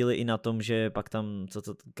jsme viděli i na tom, že pak tam,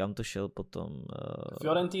 kam to šel potom?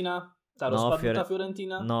 Fiorentina, ta rozpadnutá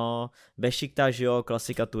Fiorentina. No, Bešiktaš, jo,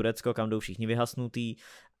 klasika Turecko, kam jdou všichni vyhasnutý.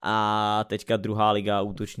 A teďka druhá liga,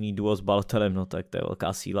 útočný duo s Balotelem, no tak to je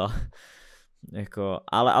velká síla. Jako,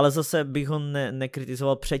 ale zase bych ho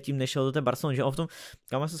nekritizoval předtím, než šel do té Barcelony, že on v tom,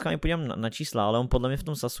 kam se s vámi podívám na čísla, ale on podle mě v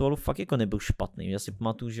tom Sassuolu fakt jako nebyl špatný. Já si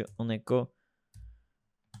pamatuju, že on jako,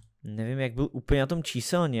 nevím jak byl úplně na tom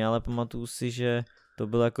číselně, ale pamatuju si, že to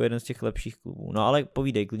byl jako jeden z těch lepších klubů. No ale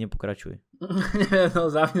povídej, klidně pokračuj. No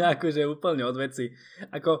za mňa akože úplne od veci.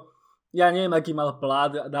 Ako, ja neviem aký mal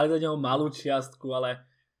plát, dali za neho malú čiastku, ale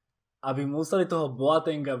aby museli toho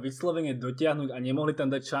Boatenga vyslovene dotiahnuť a nemohli tam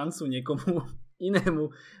dať šancu niekomu inému.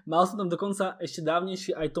 Mal som tam dokonca ešte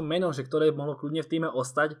dávnejšie aj to meno, že ktoré mohlo kľudne v týme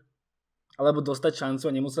ostať, alebo dostať šancu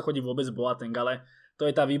a nemusel chodiť vôbec Boateng, ale to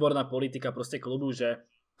je tá výborná politika proste klubu, že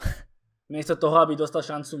miesto toho, aby dostal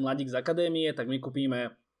šancu mladík z akadémie, tak my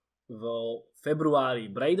kúpime v februári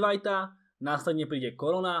Braithwaita, následne príde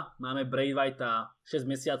korona, máme Braithwaita 6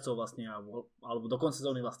 mesiacov vlastne, alebo do konca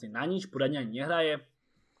sezóny vlastne na nič, poriadne ani nehraje,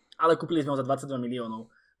 ale kúpili sme ho za 22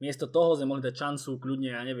 miliónov. Miesto toho sme mohli dať šancu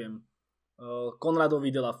kľudne, ja neviem,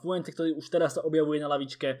 Konradovi de la Fuente, ktorý už teraz sa objavuje na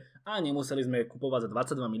lavičke a nemuseli sme kúpovať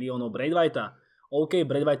za 22 miliónov Braithwaita. OK,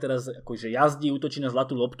 Braithwaite teraz akože jazdí, útočí na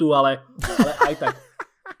zlatú loptu, ale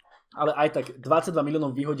aj tak 22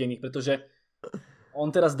 miliónov vyhodených, pretože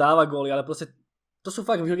on teraz dáva góly, ale proste to sú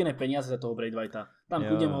fakt vyhodené peniaze za toho Braithwaita. Tam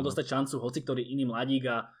kľudne mohol dostať šancu hoci ktorý iný mladík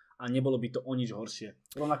a a nebolo by to o nič horšie.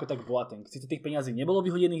 Rovnako tak Boateng. Sice tých peňazí nebolo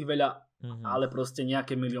vyhodených veľa, ale proste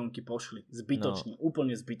nejaké miliónky pošli. Zbytočne,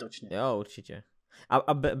 úplne zbytočne. Jo, určitě.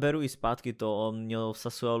 A beru i zpátky to, on měl v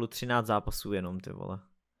Sassuolu 13 zápasů jenom, ty vole.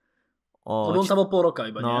 On tam bol půl roka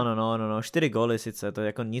iba, nie? No, 4 góly sice, to je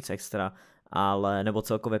jako nic extra, ale, nebo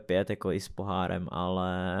celkově 5 jako i s pohárem,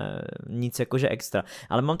 ale nic jakože extra.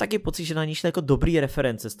 Ale mám taky pocit, že na ní šly jako dobrý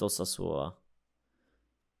reference z toho Sassuola.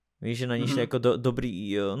 Víš, že na ní šly jako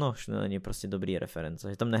dobrý, no, na ní prostě dobrý reference.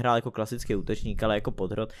 Že tam nehrál jako klasický útočník, ale jako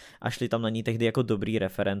podhrot a šli tam na ní tehdy jako dobrý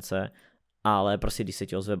reference, ale prostě když se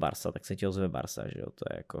ti ozve Barsa, tak se ti ozve Barsa, že jo, to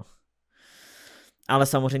je jako... Ale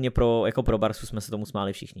samozřejmě jako pro Barsu jsme se tomu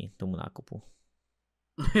smáli všichni, tomu nákupu.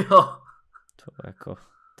 Jo. To jako,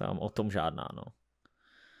 tam o tom žádná, no.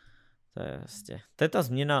 To je vlastně, to je ta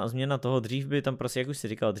změna toho, dřív by tam prostě, jak už si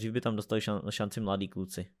říkal, dřív by tam dostali šanci mladí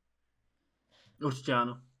kluci. Určitě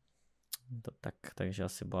ano. Takže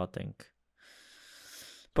asi Boateng.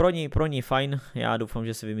 Pro ní fajn, já doufám,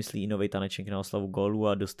 že si vymyslí i nový taneček na oslavu gólu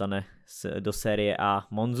a dostane do série A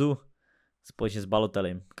Monzu společně s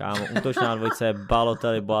Balotellim. Kámo, útočná dvojce,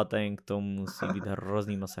 Balotelli, Boateng, to musí být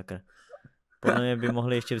hrozný masakr. Podle mě by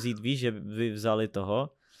mohli ještě vzít, víš, že by vzali toho.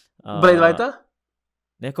 Braithwaita?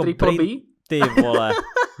 Jako Triple B? Ty vole.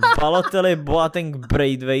 Balotelli, Boateng,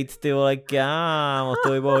 Braithwaite, ty vole, kámo, to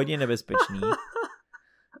by bylo hodně nebezpečný.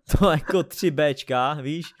 To jako 3 Bčka,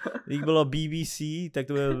 víš, když bylo BBC, tak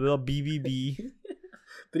to by bylo BBB.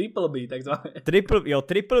 Triple B, takzvané.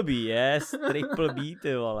 Triple B, yes, Triple B,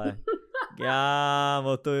 ty vole.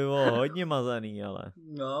 Kámo, to by bylo hodně mazaný, ale.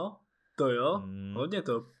 No, to jo, hodně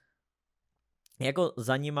to. Jako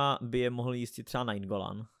za nima by je mohli jistit třeba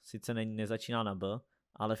Nainggolan, sice nezačíná na B,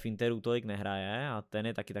 ale v Interu tolik nehraje a ten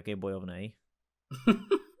je taky bojovnej.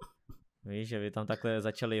 Víš, že by tam takhle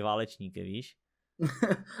začali válečníky, víš?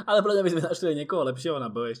 Ale podľa mňa by sme našli niekoho lepšieho na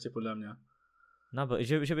B ešte podľa mňa. Na B,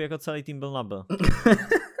 že by jako celý tým byl na B.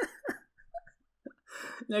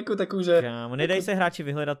 Nějakou takovou, že... Kámo, nedají se hráči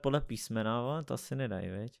vyhledat podle písmena, ale to asi nedají,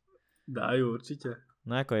 veď? Dají, určitě.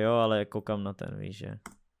 No jako jo, ale koukám na ten, víš, že...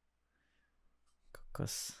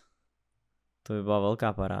 Kokos. To by byla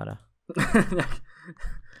velká paráda.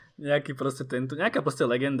 Nejaký prostě tento, nejaká prostě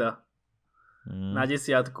legenda. Na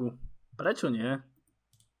 10. Prečo nie?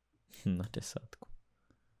 Na 10.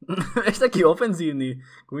 Vieš, taký ofenzívny.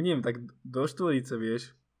 Kudím, tak do 4,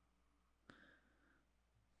 vieš.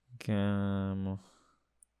 Kámo.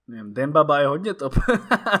 Neviem, Dembaba je hodně top.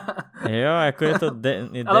 Jo, jako je to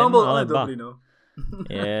ale on byl dobrý, no.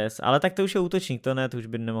 Yes, ale tak to už je útočník, to ne, to už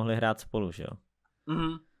by nemohli hrát spolu, že jo.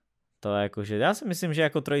 To je jako, že já si myslím, že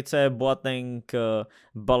jako trojice Boateng,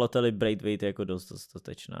 Balotelli, Braithwaite je jako dost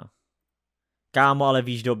dostatečná. Kámo, ale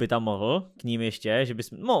víš, kdo by tam mohl k ním ještě, že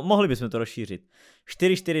mohli bychom to rozšířit.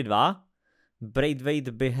 4-4-2,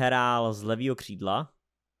 Braithwaite by hrál z levýho křídla.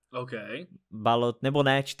 OK. Nebo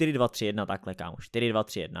ne, 4-2-3-1, takhle kámo,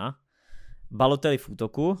 4-2-3-1. Balotelli v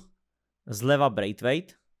útoku, zleva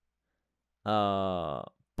Braithwaite,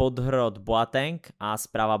 podhrot Boateng a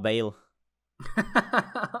zprava Bale.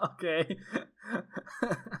 OK.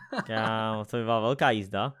 Kámo, to by byla velká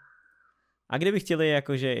jízda. A kdyby chtěli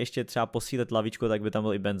jakože ještě třeba posílit lavičku, tak by tam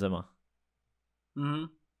byl i Benzema.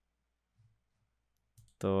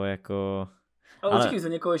 To jako... Ale určitě jsme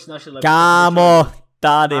někoho ještě našli lepší. Kámo,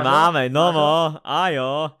 tady máme, novo, a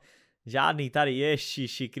jo. Žádný tady,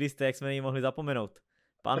 ježiši Kriste, jak jsme na něj mohli zapomenout.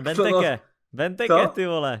 Pan Benteke, Benteke ty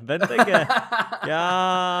vole, Benteke.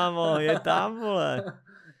 Kámo, je tam vole.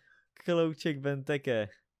 Klouček Benteke.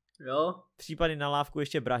 Jo. Případně na lávku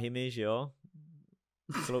ještě Brahimi, že jo.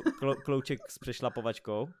 Klouček s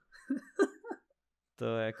přešlapovačkou. To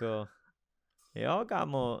jako... Jo,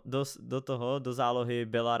 kámo, do zálohy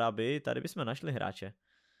Belaraby, tady bychom našli hráče.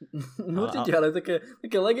 Určitě, ale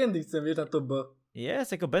také legendy chcem, vieš, na to B.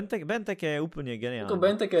 Yes, jako Benteke je úplně geniální. Jako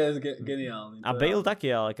Benteke je geniální. A Bale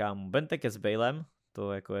taky, ale kámo, Benteke s Balem,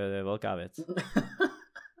 to jako je velká věc.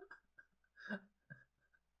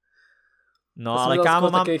 No, ale kámo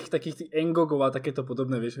mám... Takých Engogov a takéto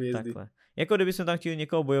podobné, vieš, hviezdy. Takhle. Jako kdybychom tam chtěli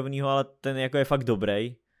někoho bojovného, ale ten jako je fakt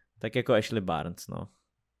dobrý, tak jako Ashley Barnes, no.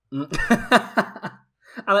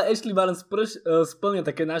 Ale Ashley Barnes splňa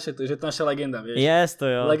také naše, že to naša legenda, vieš. Yes, to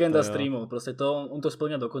jo. Legenda to jo. streamov, prostě to, on to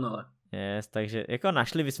splňa dokonale. Yes, takže jako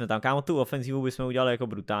našli bychom tam, kámo, tu ofenzivu bychom udělali jako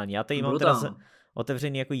brutální. Já tady mám teda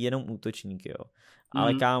otevřený jako jenom útočníky, jo.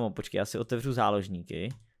 Ale kámo, počkej, já si otevřu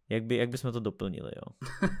záložníky. Jak bychom to doplnili, jo.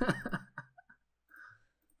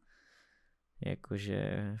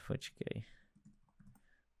 Jakože, počkej.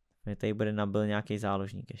 Mě tady bude nabil nějaký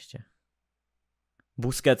záložník ještě.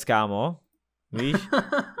 Busquets, kámo. Víš?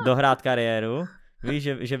 Dohrát kariéru. Víš,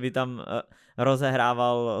 že by tam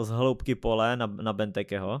rozehrával z hloubky pole na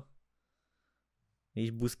Bentekeho?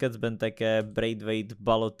 Víš, Busquets, Benteke, Braithwaite,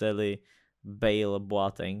 Balotelli, Bale,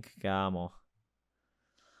 Boateng, kámo.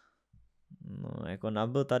 No, jako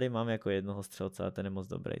nabil tady mám jako jednoho střelce, a ten je moc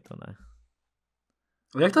dobrý, to ne.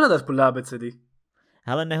 Jak to hledáš podle abecedy?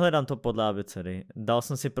 Hele, nehledám to podle abecedy. Dal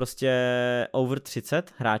jsem si prostě over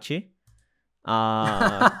 30 hráči a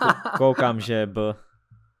koukám, že B.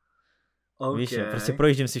 Okay. Víš, prostě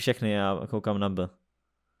projíždím si všechny a koukám na B.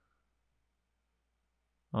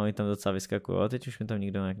 A oni tam docela vyskakují, ale teď už mi tam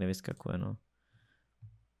nikdo nějak nevyskakuje, no.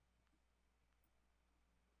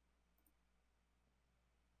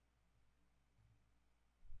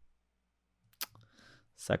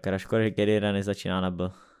 Sakra, škoda, že Kedira nezačíná na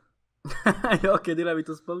B. Jo, Kedira by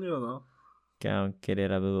to splnil, no.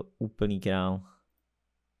 Kedira byl úplný král.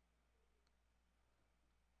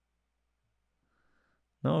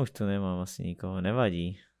 No už tu nemám asi nikoho,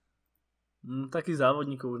 nevadí. Takých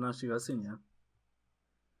závodníkov už našich asi nie.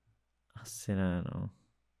 Asi ne, no.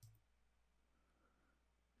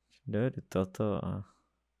 Jdu toto a...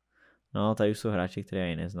 No, tady už jsou hráči, které já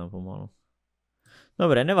ji neznám pomalu.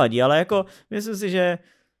 Dobré, nevadí, ale jako myslím si, že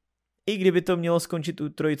i kdyby to mělo skončit u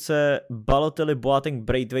trojce Balotelli, Boateng,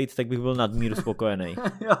 Braithwaite, tak bych byl nadmíru spokojený.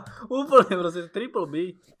 Jo, úplně prostě triple B.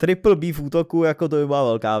 Triple B v útoku, jako to by byla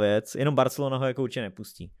velká věc. Jenom Barcelona ho jako určitě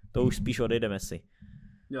nepustí. To už spíš odejde Messi.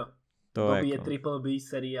 Jo. To Době jako... triple B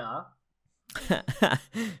Serie A.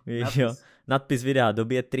 Víš jo, nadpis videa,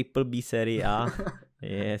 době Triple B Serie A.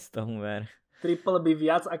 Yes, tomu ver. Triple B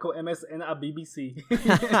viac ako MSN a BBC.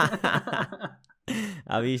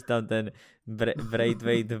 A víš tam ten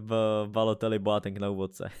Braithwaite v Balotelli, Boateng na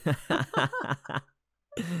úvodce.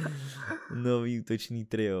 Nový útočný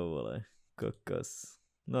trio, vole. Kokos.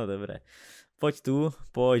 No dobré.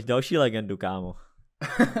 Pojď další legendu, kámo.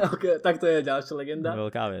 Okay, tak to je ďalšia legenda.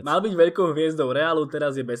 Veľká vec. Mal byť veľkou hviezdou Realu,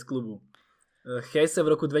 teraz je bez klubu. Jose v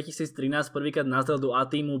roku 2013 prvýkrát nazrel do A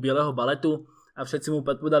týmu Bieleho Baletu a všetci mu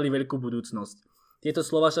predpovedali veľkú budúcnosť. Tieto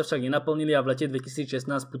slova sa však nenaplnili a v lete 2016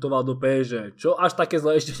 putoval do PSG. Čo až také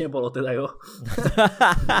zle ešte nebolo teda, jo?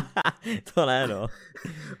 To ne, no.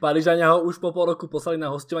 Parížania ho už po pol roku poslali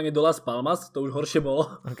na hostovanie do Las Palmas, to už horšie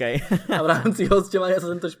bolo. Okay. A v rámci hostovania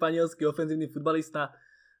sa tento španielský ofenzívny futbalista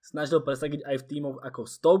snažil presadiť aj v tímoch ako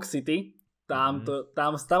Stoke City,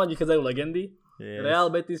 tam stále vychádzajú legendy, yes. Real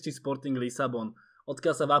Betis či Sporting Lisabon,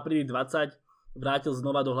 odkiaľ sa v apríli 20 vrátil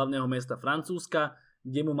znova do hlavného mesta Francúzska,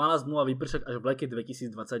 kde mu mala zmluva vypršať až v lete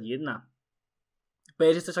 2021.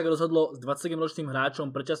 PSG sa však rozhodlo s 27-ročným hráčom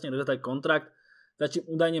predčasne rozhatať kontrakt, za čím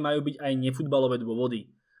údajne majú byť aj nefutbalové dôvody.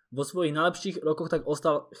 Vo svojich najlepších rokoch tak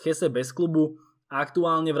ostal Jose bez klubu a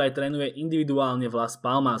aktuálne vraj trénuje individuálne v Las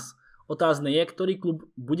Palmas. Otázne je, ktorý klub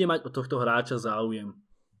bude mať od tohto hráča záujem.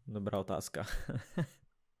 Dobrá otázka.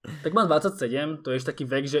 Tak mám 27, to je ešte taký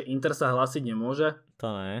vek, že Inter sa hlásiť nemôže. To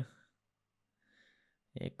ne.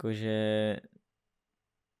 Jakože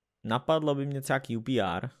napadlo by mě třeba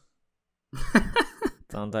QPR.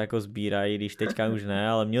 Tam to jako sbírají, když teďka už ne,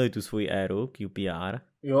 ale měli tu svoji éru QPR.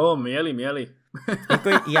 Jo, měli.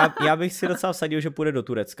 Jako já bych si docela vsadil, že půjde do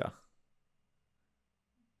Turecka.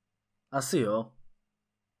 Asi jo.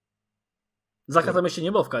 Zacha tam ještě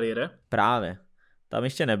nebyl v kariére. Právě. Tam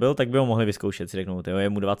ještě nebyl, tak by ho mohli vyzkoušet, si řeknout. Jo, je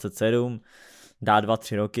mu 27, dá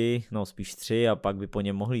 2-3 roky, no spíš 3 a pak by po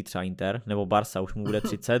něm mohli třeba Inter, nebo Barca, už mu bude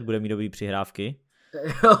 30, bude mít dobrý přihrávky.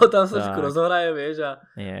 Jo, tam se trošku rozhraje, víš, a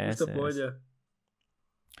už to půjde.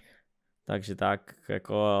 Takže tak,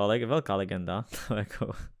 jako velká legenda. To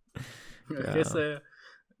jako... Jose je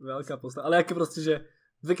veľká postava. Ale aké proste, že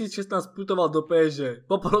 2016 putoval do PSG,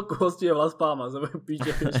 po roku hostuje v Las Palmas,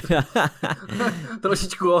 píče,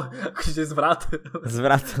 trošičku akože zvrat.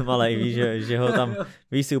 Zvrat malej, víš, že ho tam,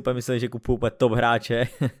 víš, si úplně mysleli, že kupují úplně top hráče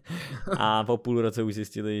a po půl roce už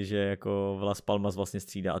zjistili, že jako v Las Palmas vlastně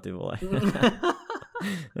střídá, ty vole.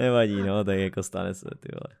 Nevadí, no, tak jako stane se, ty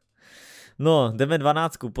vole. No, jdeme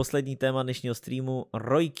 12, poslední téma dnešního streamu,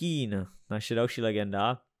 Roy Keane, naše další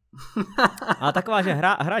legenda. A taková, že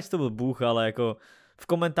hráč to byl bůh, ale jako v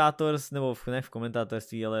komentátorství, nebo ne v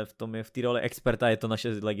komentátorství, ale v té roli experta je to naše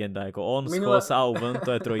legenda, jako on, Scholes a Owen,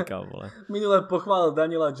 to je trojka, vole. Minule pochválil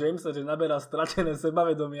Daniela Jamesa, že naberá stratené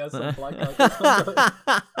sebavedomí, ja som plakal.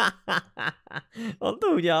 On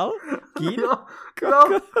to udělal? Keane?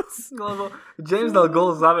 No, lebo James dal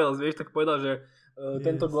gól za Wales, vieš, tak povedal, že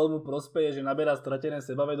tento gól mu prospeje, že naberá stratené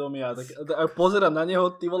sebavedomie a tak pozerám na neho,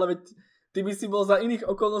 ty vole, veď ty by si bol za iných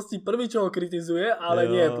okolností prvý, čo ho kritizuje, ale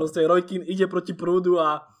jo. Nie, proste Roy Keane ide proti prúdu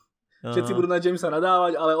a Všetci budú na Jamesa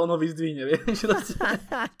nadávať, ale ono vyzdvihne, vieš.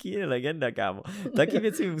 Kýne legenda, kámo. Taky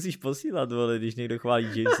věci mi musíš posílat, vole, když někdo chválí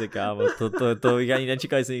Jamesa, kámo. To bych ani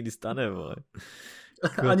nečekal, že se někdy stane, vole.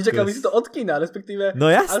 Ani čakal by si to od kina, respektíve no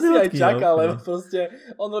jasne, asi aj čakal, lebo proste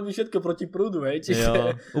on robí všetko proti prúdu, hej. Čiže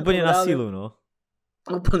jo, úplne na sílu, no.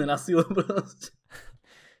 Úplne na sílu proste.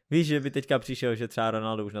 Víš, že by teďka přišel, že třeba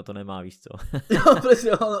Ronaldo už na to nemá, víš co? Jo,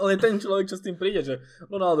 presne, on je ten človek, čo s tým príde, že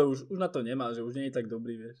Ronaldo už na to nemá, že už nie je tak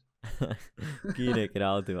dobrý, vieš. Kýne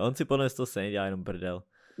král, ty. On si podle to se nedělá jenom prdel.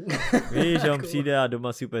 Víš, že on přijde a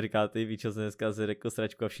doma si úplně říká, ty víš, čo jsem dneska se řekl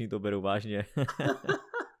sračku a všichni to berou vážně.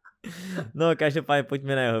 No, každopádně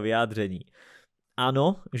pojďme na jeho vyjádření.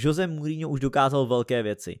 Ano, Jose Mourinho už dokázal velké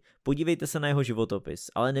věci. Podívejte se na jeho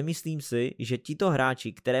životopis, ale nemyslím si, že tito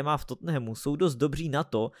hráči, které má v Tottenhamu, jsou dost dobří na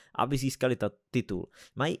to, aby získali titul.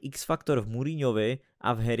 Mají X-faktor v Mourinhovi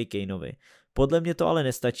a v Harry Kaneovi. Podle mě to ale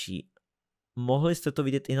nestačí. Mohli jste to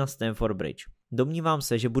vidět i na Stamford Bridge. Domnívám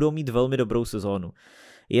se, že budou mít velmi dobrou sezónu.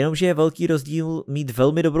 Jenomže je velký rozdíl mít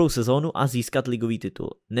velmi dobrou sezónu a získat ligový titul.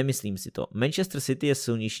 Nemyslím si to. Manchester City je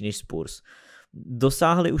silnější než Spurs.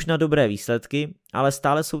 Dosáhli už na dobré výsledky, ale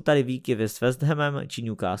stále jsou tady výkyvy s West Hamem či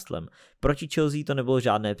Newcastlem. Proti Chelsea to nebylo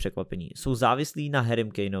žádné překvapení. Jsou závislí na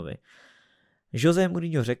Harrym Kaneovi. Jose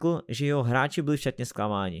Mourinho řekl, že jeho hráči byli v šatně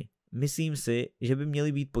zklamáni. Myslím si, že by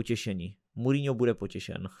měli být potěšeni. Mourinho bude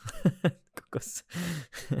potěšen. Kokos.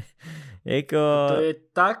 Jako... To je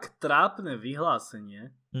tak trápne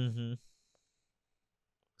vyhlásenie. Mhm.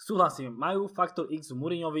 Súhlasím, majú faktor X v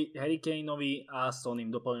Mourinhovi, Harry Kaneovi a Sonim,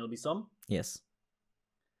 doplnil by som. Yes.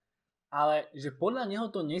 Ale že podľa neho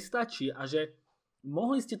to nestačí a že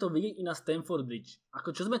mohli ste to vidieť i na Stamford Bridge.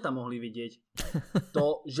 Ako čo sme tam mohli vidieť?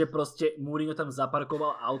 To, že proste Mourinho tam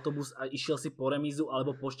zaparkoval autobus a išiel si po remízu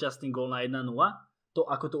alebo po šťastný gól na 1-0. To,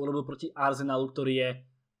 ako to urobil proti Arsenalu, ktorý je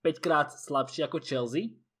 5-krát slabší ako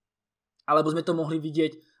Chelsea. Alebo sme to mohli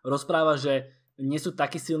vidieť, rozpráva, že nie sú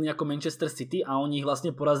takí silní ako Manchester City a oni ich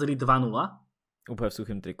vlastne porazili 2-0. Úplne v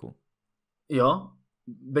suchým triku. Jo,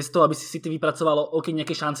 bez toho, aby si City vypracovalo, ok,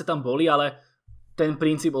 nejaké šance tam boli, ale ten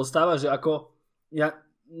princíp ostáva, že ako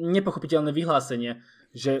nepochopiteľné vyhlásenie,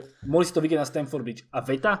 že mohli si to vidieť na Stamford Bridge. A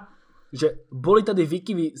veta, že boli tady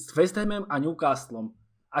výkyvy s West Hamem a Newcastlom.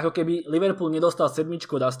 Ako keby Liverpool nedostal 7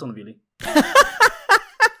 od Aston Villa.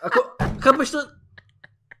 Ako, chápeš to?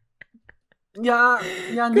 Ja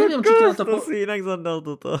neviem, či ti na to... To si inak zadal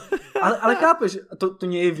toto. Ale chápeš, to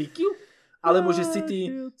nie je výkyv? Alebo že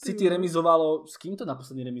City remizovalo... S kým to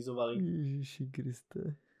naposledy remizovali? Ježiši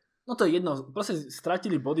Kriste. No to je jedno. Proste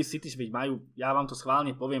stratili body City, veď majú... Ja vám to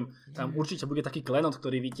schválne poviem. Tam určite bude taký klenot,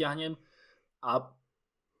 ktorý vyťahnem. A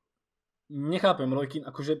nechápem, Rojkin.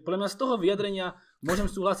 Akože pre mňa z toho vyjadrenia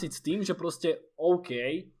môžem súhlasiť s tým, že proste OK,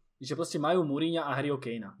 že proste majú Mourinha a Harryho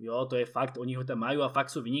Kanea. Jo, to je fakt, oni ho tam majú a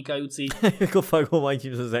fakt sú vynikajúci. Jako fakt ho mají,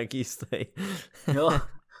 tím som sa taký istý. Jo,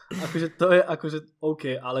 akože to je akože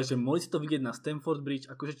OK, ale že mohli si to vidieť na Stamford Bridge,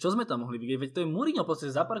 akože čo sme tam mohli vidieť? Veď to je Mourinho,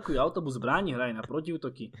 proste zaparkuje autobus, bráni, hraje na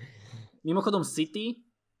protiútoky. Mimochodom City,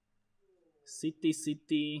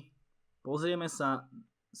 pozrieme sa,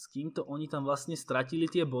 s kýmto oni tam vlastne stratili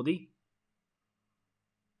tie body.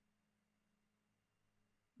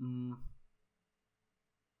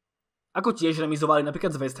 Ako tiež remizovali napríklad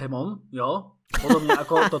s West Hamom, jo? Podobne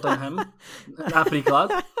ako Tottenham, napríklad.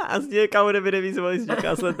 A s niekam by remizovali s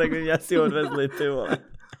Newcastlem, tak by mňa si odvezli, ty vole.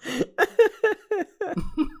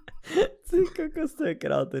 Ty kokos, to je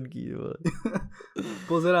krátenký, vole.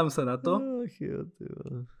 Pozerám sa na to. Ach jo, ty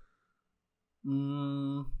vole.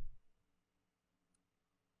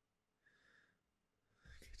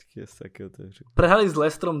 Prehrali s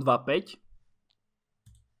Leicesterom 2-5.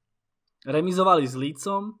 Remizovali s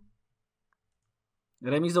Leedsom.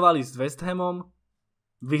 Remizovali s West Hamom.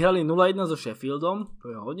 Vyhrali 0-1 so Sheffieldom. To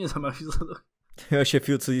je hodne zaujímavý výsledok. Jo,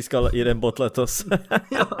 Sheffield si získal jeden bod letos.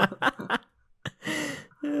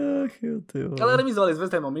 Ale remizovali s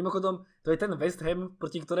West Hamom. Mimochodom, to je ten West Ham,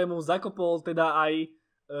 proti ktorému zakopol teda aj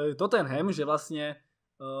Tottenham, že vlastne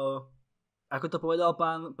ako to povedal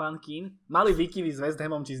pán Keane, mali výkyvy s West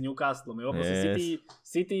Hamom či s Newcastlom. Jo? Proste yes.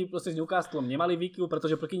 City proste s Newcastlom nemali výkyv,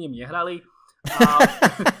 pretože proti nim nehrali.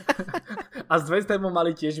 A s West Hamom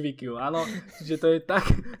mali tiež výkyv. Áno, že to je tak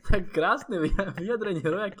krásne vyjadrenie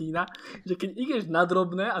Roya Keana, že keď ideš na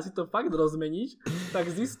drobné a si to fakt rozmeníš,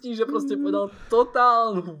 tak zistíš, že proste povedal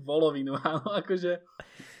totálnu volovinu. Áno, akože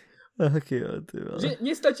že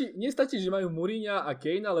nestačí, že majú Mourinha a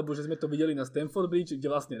Kanea, lebo že sme to videli na Stamford Bridge, kde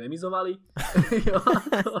vlastne remizovali.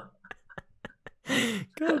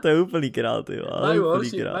 To je úplný král, ty.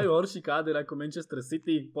 Majú horší káder ako Manchester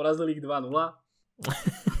City, porazili ich 2-0.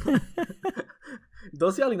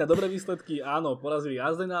 Dosiahli na dobré výsledky, áno, porazili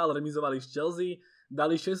Arsenal, remizovali s Chelsea,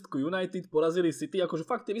 dali 6 United, porazili City, akože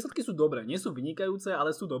fakt tie výsledky sú dobré, nie sú vynikajúce, ale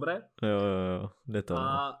sú dobré. Jo, jde to.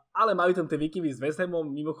 Ale majú tam tie výkyvy s West Hamom,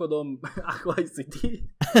 mimochodom, ako aj City.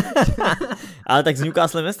 Ale tak s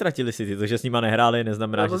Newcastlem nestratili City, to, že s nima nehráli,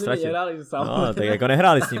 neznamená, že ztratili. No, tak jako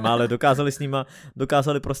nehráli s nima, ale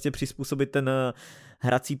dokázali prostě přizpůsobit ten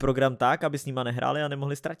hrací program tak, aby s nima nehráli a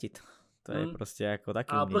nemohli ztratit. To je prostě jako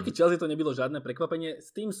taky. A proti Chelsea to nebylo žiadne prekvapenie.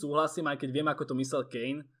 S tým súhlasím, aj keď viem, ako to myslel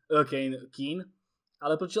Keane.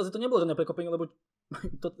 Ale proti Chelsea to nebolo žiadne prekvapenie, lebo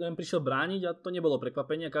to ten prišiel brániť a to nebolo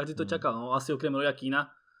prekvapenie. Každý to čakal. No, asi okrem Roya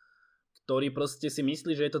Keana, ktorý proste si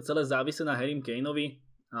myslí, že je to celé závisé na Harrym Kaneovi.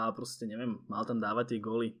 A proste, neviem, mal tam dávať tie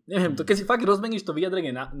góly. Neviem, to keď si fakt rozmeníš to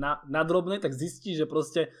vyjadrenie na drobné, tak zistíš, že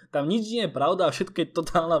proste tam nič nie je pravda a všetko je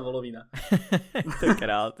totálna volovina. To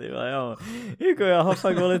král, ty jo. Jako já ho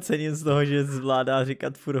fakt, vole, cením z toho, že zvládá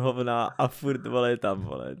říkat furt hovna a furt, vole, tam,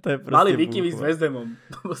 vole. To je prostě mali výkyvy s West Hamom.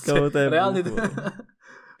 To je reálne.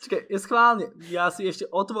 Čakaj, schválne, ja si ešte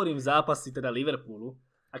otvorím zápasy teda Liverpoolu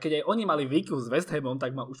a keď aj oni mali výkyv s West Hamom,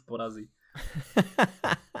 tak ma už porazí.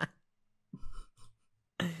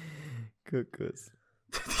 Kokos.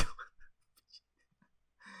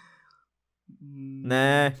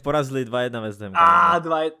 Ne, porazili 2-1 West Ham.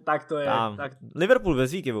 Tak to je. Tak. Liverpool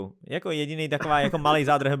bez výkyvu. Jako jediný taková jako malý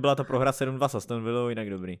zádrh byla to prohra 7-2 s Aston Villou, jinak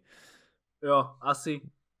dobrý. Jo, asi.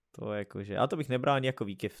 To jakože, a to bych nebral ani jako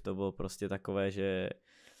výkyv, to bylo prostě takové, že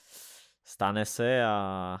stane se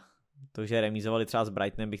a to, že remízovali třeba s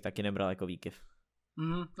Brightonem, bych taky nebral jako výkyv.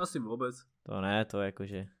 Asi vůbec. To ne, to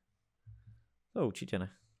jakože, to určitě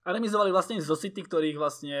ne. A remizovali vlastne zo City, ktorých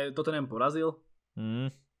vlastne Tottenham porazil.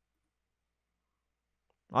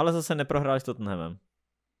 Ale zase neprohráli s Tottenhamem.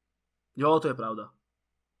 Jo, to je pravda.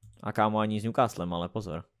 A kámo ani s Newcastlem, ale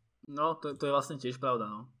pozor. No, to je vlastne tiež pravda,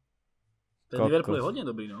 no. Ten Liverpool je hodně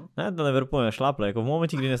dobrý, no. Ne, ten Liverpool nešláple. Jako v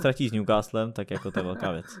momentě, kdy nestratíš s Newcastlem, tak jako to je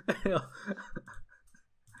velká věc. Jo.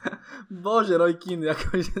 Bože, Roy Keane,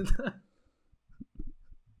 jakože...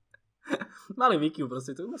 Mali výkyv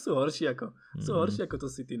proste, to sú horší ako to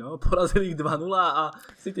City, no. Porazili ich 2-0 a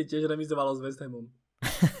City tiež remizovalo s West Hamom.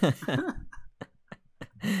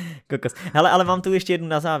 Kokos. Hele, ale mám tu ještě jednu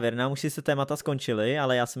na závěr. Nám už si se témata skončily,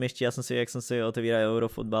 ale jak jsem si otevíral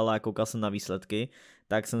Eurofotbal a koukal jsem na výsledky,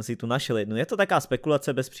 tak jsem si tu našel jednu. Je to taká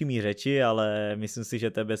spekulace bez přímý řeči, ale myslím si,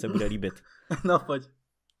 že tebe se bude líbit. No, pojď.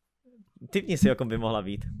 Typni si, o kom by mohla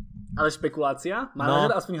být. Ale špekulácia?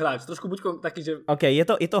 Manažer, aspoň hráč. Trošku buď taký, že... OK,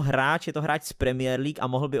 je to hráč z Premier League a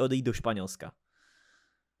mohl by odejít do Španělska.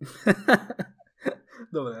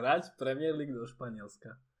 Dobre, hráč Premier League do Španělska.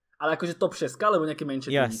 Ale akože top 6, alebo nejaké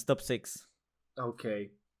menšie týmy? Yes, top 6. OK.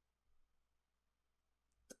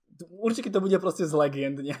 Určite to bude proste z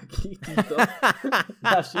legend nejakých týchto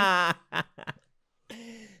našich.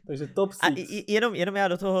 Takže top 6. A jenom já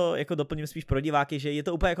do toho jako doplním spíš pro diváky, že je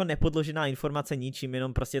to úplně jako nepodložená informace ničím,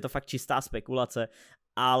 jenom prostě je to fakt čistá spekulace,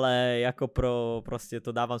 ale jako prostě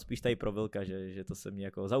to dávám spíš tady pro Vilka, že to se mě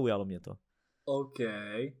jako zaujalo mě to. OK.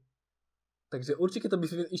 Takže určite to by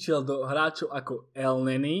išiel do hráčov ako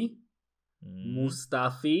Elneny,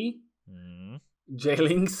 Mustafi,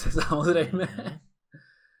 J-Links, samozrejme.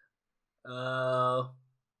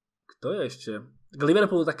 Kto je ešte? K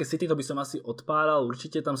Liverpoolu také City, to by som asi odpáral,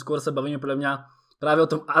 určite tam skôr sa bavíme podľa mňa práve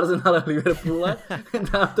o tom Arsenale a Liverpoole.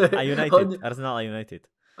 A United, hodne... Arsenal a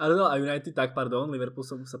United. Arsenal a United, tak pardon, Liverpool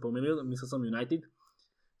som sa pomýlil, myslel som United.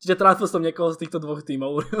 Čiže trafil som někoho z týchto dvou týmů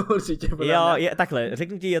určitě. Jo, takhle,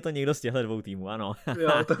 řeknu ti, je to někdo z těchto dvou týmů, ano.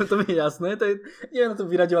 Jo, to mi je jasné, to je, neviem na to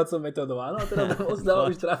vyraďovacou metodou, ano, a teda ostáva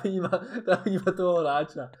už trafím iba toho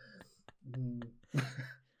hráča.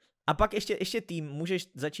 A pak ještě tým, můžeš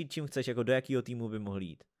začít čím chceš, jako do jakého týmu by mohl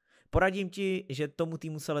jít. Poradím ti, že tomu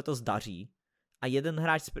týmu se letos daří a jeden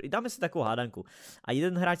hráč, dáme si takovou hádanku, a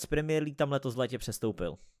jeden hráč z Premier League tam letos v létě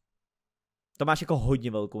přestoupil. To máš jako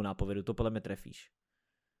hodně velkou nápovědu, to podle mě trefíš.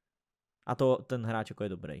 A to ten hráč jako je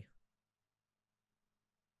dobrý.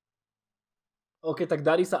 OK, tak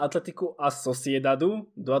darí sa Atletiku a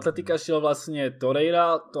Sociedadu. Do Atletika šiel vlastne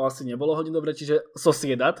Torreira, to asi nebolo hodne dobre, čiže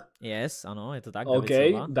Sociedad. Yes, ano, je to tak, OK,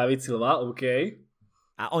 David Silva, OK.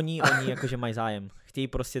 A oni jakože mají zájem. Chtějí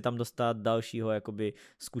prostě tam dostat dalšího jakoby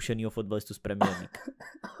zkušenýho fotbalistu z Premier League.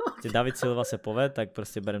 Když David Silva se poved, tak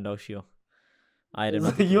prostě berem dalšího. A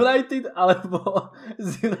z United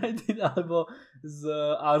alebo z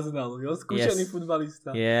Arsenalu, jo? Skúšený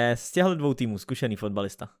futbalista. Yes, z těchto dvou týmů zkušený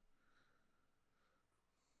fotbalista.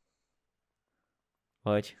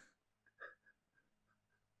 Pojď.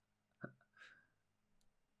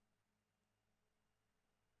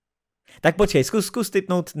 Tak počkej, zkus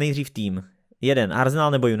tipnout nejdřív tým. Jeden,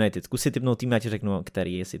 Arsenal nebo United. Zkus si tipnout tým, já ti řeknu,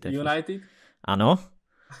 který, jestli trefíš. United? Ano.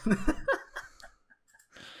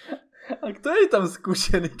 A kto je tam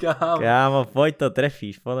zkušený, kámo? Kámo, pojď to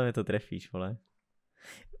trefíš, podle mě to trefíš, vole.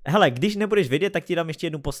 Hele, když nebudeš vědět, tak ti dám ještě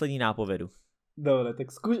jednu poslední nápovědu. Dobre, tak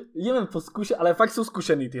ideme po ale fakt sú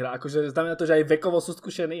skúšení tí hra, akože znamená to, že aj vekovo sú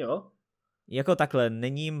skúšení, jo? Jako takhle,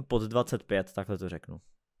 není jim pod 25, takhle to řeknu.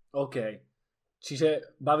 OK.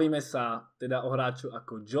 Čiže bavíme sa teda o hráču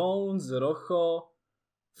ako Jones, Rocho,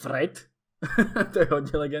 Fred, to je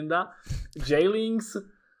hodne legenda, J-Links,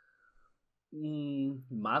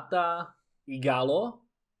 Mata, Igalo.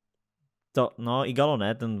 No, Igalo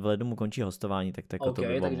ne, ten v ledu mu končí hostování, tak jako to by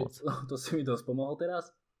bylo moc. To si mi dosť pomohol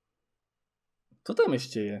teraz. Kto tam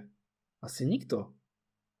ešte je? Asi nikto.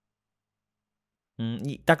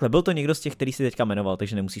 Takhle, byl to někdo z těch, který si teďka jmenoval,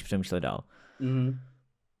 takže nemusíš přemýšlet dál.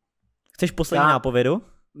 Chceš poslední nápovědu?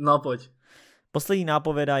 No, pojď. Poslední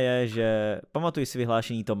nápověda je, že pamatuj si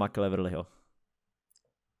vyhlášení Toma Cleverleyho.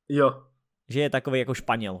 Jo. Že je takový jako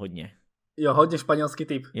Španěl hodně. Jo, hodně španělský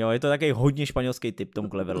typ. Jo, je to takový hodně španělský typ, Tom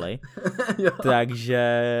Cleverley. Takže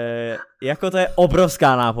jako to je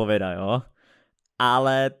obrovská nápověda, jo.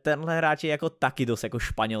 Ale tenhle hráč je jako taky dost jako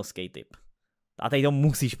španělský typ. A tady to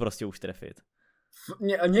musíš prostě už trefit.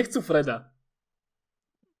 Nechcu Freda.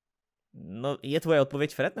 No, je tvoje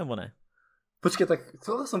odpověď Fred, nebo ne? Počkej, tak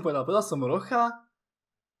co jsem povedal? Povedal jsem Rocha.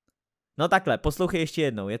 No takhle, poslouchej ještě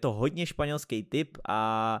jednou. Je to hodně španělský typ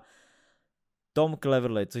a Tom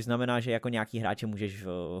Cleverley, což znamená, že jako nějaký hráče můžeš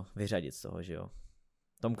vyřadit z toho, že jo.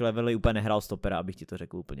 Tom Cleverley úplně nehrál stopera, abych ti to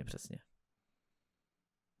řekl úplně přesně.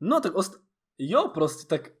 No tak jo,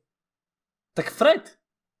 prostě, tak Fred.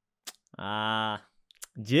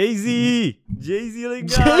 Jay-Z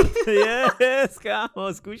Lingard, yes,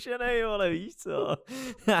 kámo, zkušenej, vole, víš co.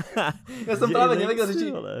 Já jsem právě nevěděl, že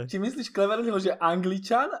či myslíš Cleverleyho, že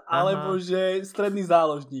Angličan, alebo že střední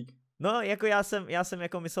záložník. No, jako já jsem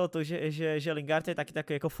jako myslel to, že Lingard je taky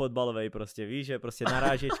takový jako fotbalový prostě, víš, že prostě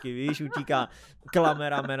narážečky, víš, utíká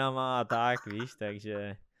klameramenama a tak, víš,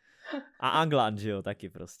 takže. A Anglan, že jo, taky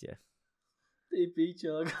prostě. Ty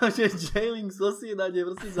pičo, že J-Link Sociedad je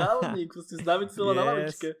prostě závodník, prostě stavit celo na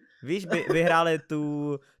lavičke. Víš, vyhráli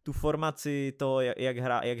tu formaci to, jak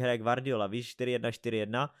hraje Guardiola, víš,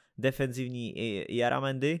 4-1-4-1, defenzivní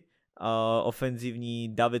Jaramendi,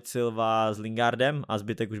 ofenzivní David Silva s Lingardem a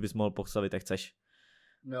zbytek už bys mohl postavit, jak chceš.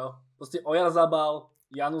 Jo, prostě Oyarzabal,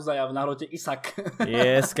 Januzaja v náhrotě Isak.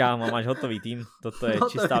 Yes, kámo, máš hotový tým, toto je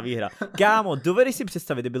čistá výhra. Kámo, dovedeš si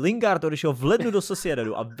představit, kdyby Lingard odešel v lednu do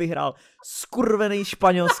Sociedadu a vyhrál skurvený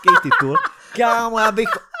španělský titul, kámo, já bych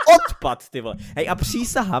odpad, ty vole. Hej, a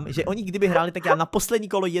přísahám, že oni kdyby hráli, tak já na poslední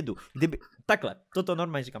kolo jedu. Takhle, toto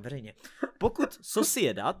normálně říkám veřejně.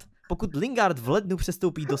 Pokud Lingard v lednu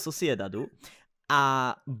přestoupí do Sociedadu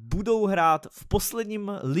a budou hrát v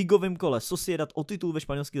posledním ligovém kole Sociedad o titul ve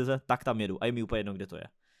španělské lize, tak tam jedu a je mi úplně jedno, kde to je.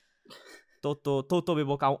 Toto by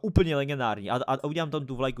bylo, kámo, úplně legendární. A udělám tam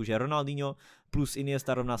tu vlajku, že Ronaldinho plus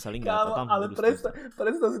Iniesta rovná se Lingard. Kámo, a tam ale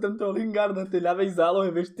predstav si tam toho Lingarda na tej ľavej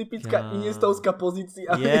zálohe, vieš, typická Iniestovská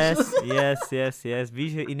pozícia. Yes,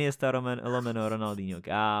 víš, že Iniesta lomeno Ronaldinho,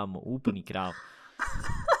 kámo, úplný král.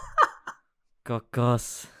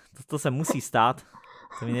 Kokos, to se musí stát.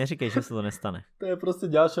 To mi neříkej, že se to nestane. To je prostě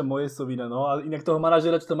ďalšia moje sovina, no. A inak toho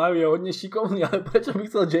manažera, čo to majú, je hodně šikovný, ale prečo bych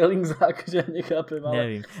chcel J-Link že nechápem, ale.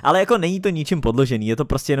 Nevím. Ale jako není to ničím podložený, je to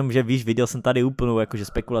prostě jenom, že víš, viděl jsem tady úplnou jakože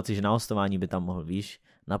spekulaci, že na hostování by tam mohl, víš,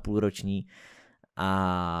 na půlroční.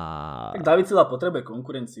 A... Tak David Silva potrebuje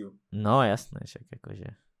konkurenciu. No jasné, však jakože.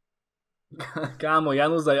 Kámo,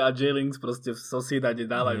 Januzaj a J-Links prostě v Sociedade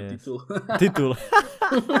dávajú Titul.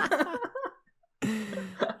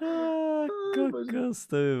 Kokos,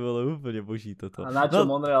 to by bylo úplně boží toto. A Nacho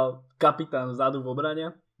Monreal, kapitán vzadu v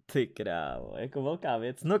obraně. Ty krávo, jako velká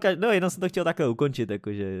věc. No jenom jsem to chtěl takhle ukončit,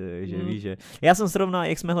 jakože, že víš, že. Já jsem srovnal,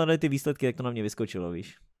 jak jsme hledali ty výsledky, tak to na mě vyskočilo,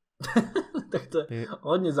 víš. Tak to je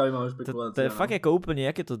hodně zajímavá špekulace. To je fakt jako úplně,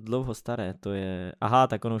 jak je to dlouho staré, to je, aha,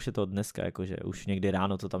 tak ono už je to dneska, jakože už někdy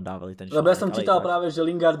ráno to tam dávali ten článek. Lebo ja som čítal práve, že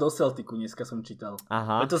Lingard do Celticu dneska som čítal.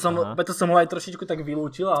 Aha. Preto som ho aj trošičku tak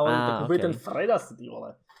vylúčil a hovorím, tak bude ten Fred asi, ty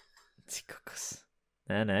vole. Ty kokos.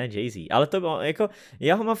 Ne, Jay-Z. Ale to bylo, jako,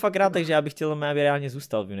 já ho mám fakt rád, takže já bych chtěl, aby reálně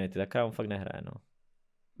zůstal v United, tak on fakt nehraje, no.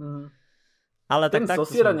 Ale ten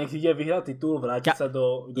Sociedad nech ide vyhrať titul, vrátiť sa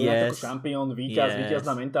do ako šampión,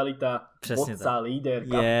 víťazná mentalita, vodca, líder,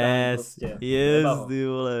 kapitán, prostě. Ty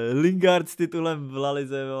vole, Lingard s titulem v La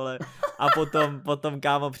Lize, vole. A potom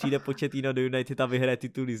kámo přijde Pochettino do United a vyhraje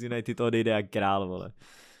tituly z United, odejde jak král, vole.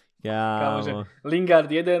 Kámo, že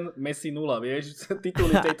Lingard 1, Messi 0, vieš,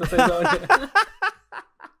 tituly tejto sezóne.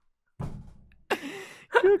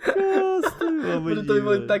 Kokos, ty Protože to by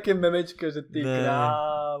bylo také memečko, že ty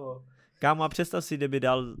krávo. Kámo, a představ si, kdyby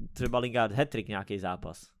dal třeba Lingard hat-trick nějaký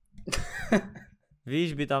zápas.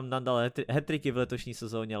 Víš, by tam dal hat-tricky v letošní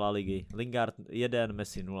sezóně La Ligy. Lingard 1,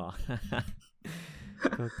 Messi 0.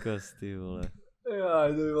 Kokos, ty vole. Jo,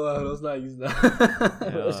 to by byla hrozná jízda.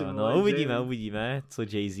 Jo, no uvidíme, co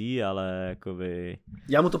Jay-Z, ale jakoby...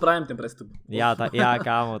 Já mu to prajem, ten prestup. Já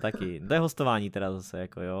kámo, taky. To je hostování teda zase,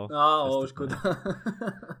 jako jo. No, škoda.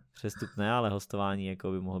 Přestup ne, ale hostování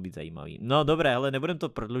jako by mohlo být zajímavý. No dobré, hele, nebudem to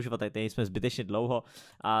prodlužovat, tady jsme zbytečně dlouho.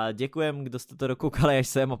 A děkujem, kdo jste to dokoukali až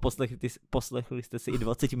sem a poslechli jste si i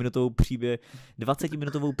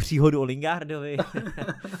 20-minutovou příhodu o Lingardovi.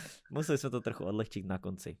 Museli jsme to trochu odlehčit na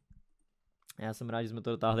konci. Já jsem rád, že jsme to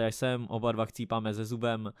dotáhli až sem, oba dva chcípáme se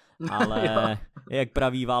zubem, ale jak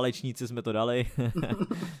praví válečníci jsme to dali.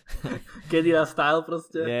 Kedira style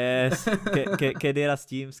prostě. Yes, Kedira s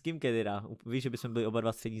kým Kedira? Víš, že bychom byli oba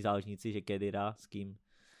dva střední záložníci, že Kedira s kým?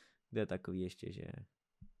 Kde je takový ještě, že...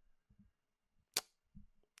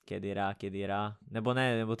 Kedira,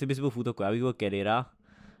 nebo ty bys byl v útoku, já bych byl Kedira.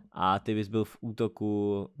 A ty bys byl v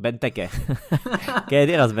útoku Benteke.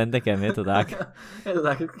 Kedira s Bentekem, je to tak. Je to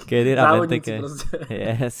tak. Kedira Benteke. Prostě.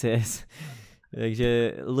 Yes.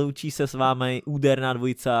 Takže loučí se s vámi úderná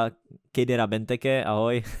dvojica Kedira Benteke.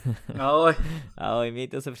 Ahoj. Ahoj. Ahoj,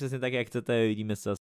 mějte se přesně tak, jak chcete, vidíme se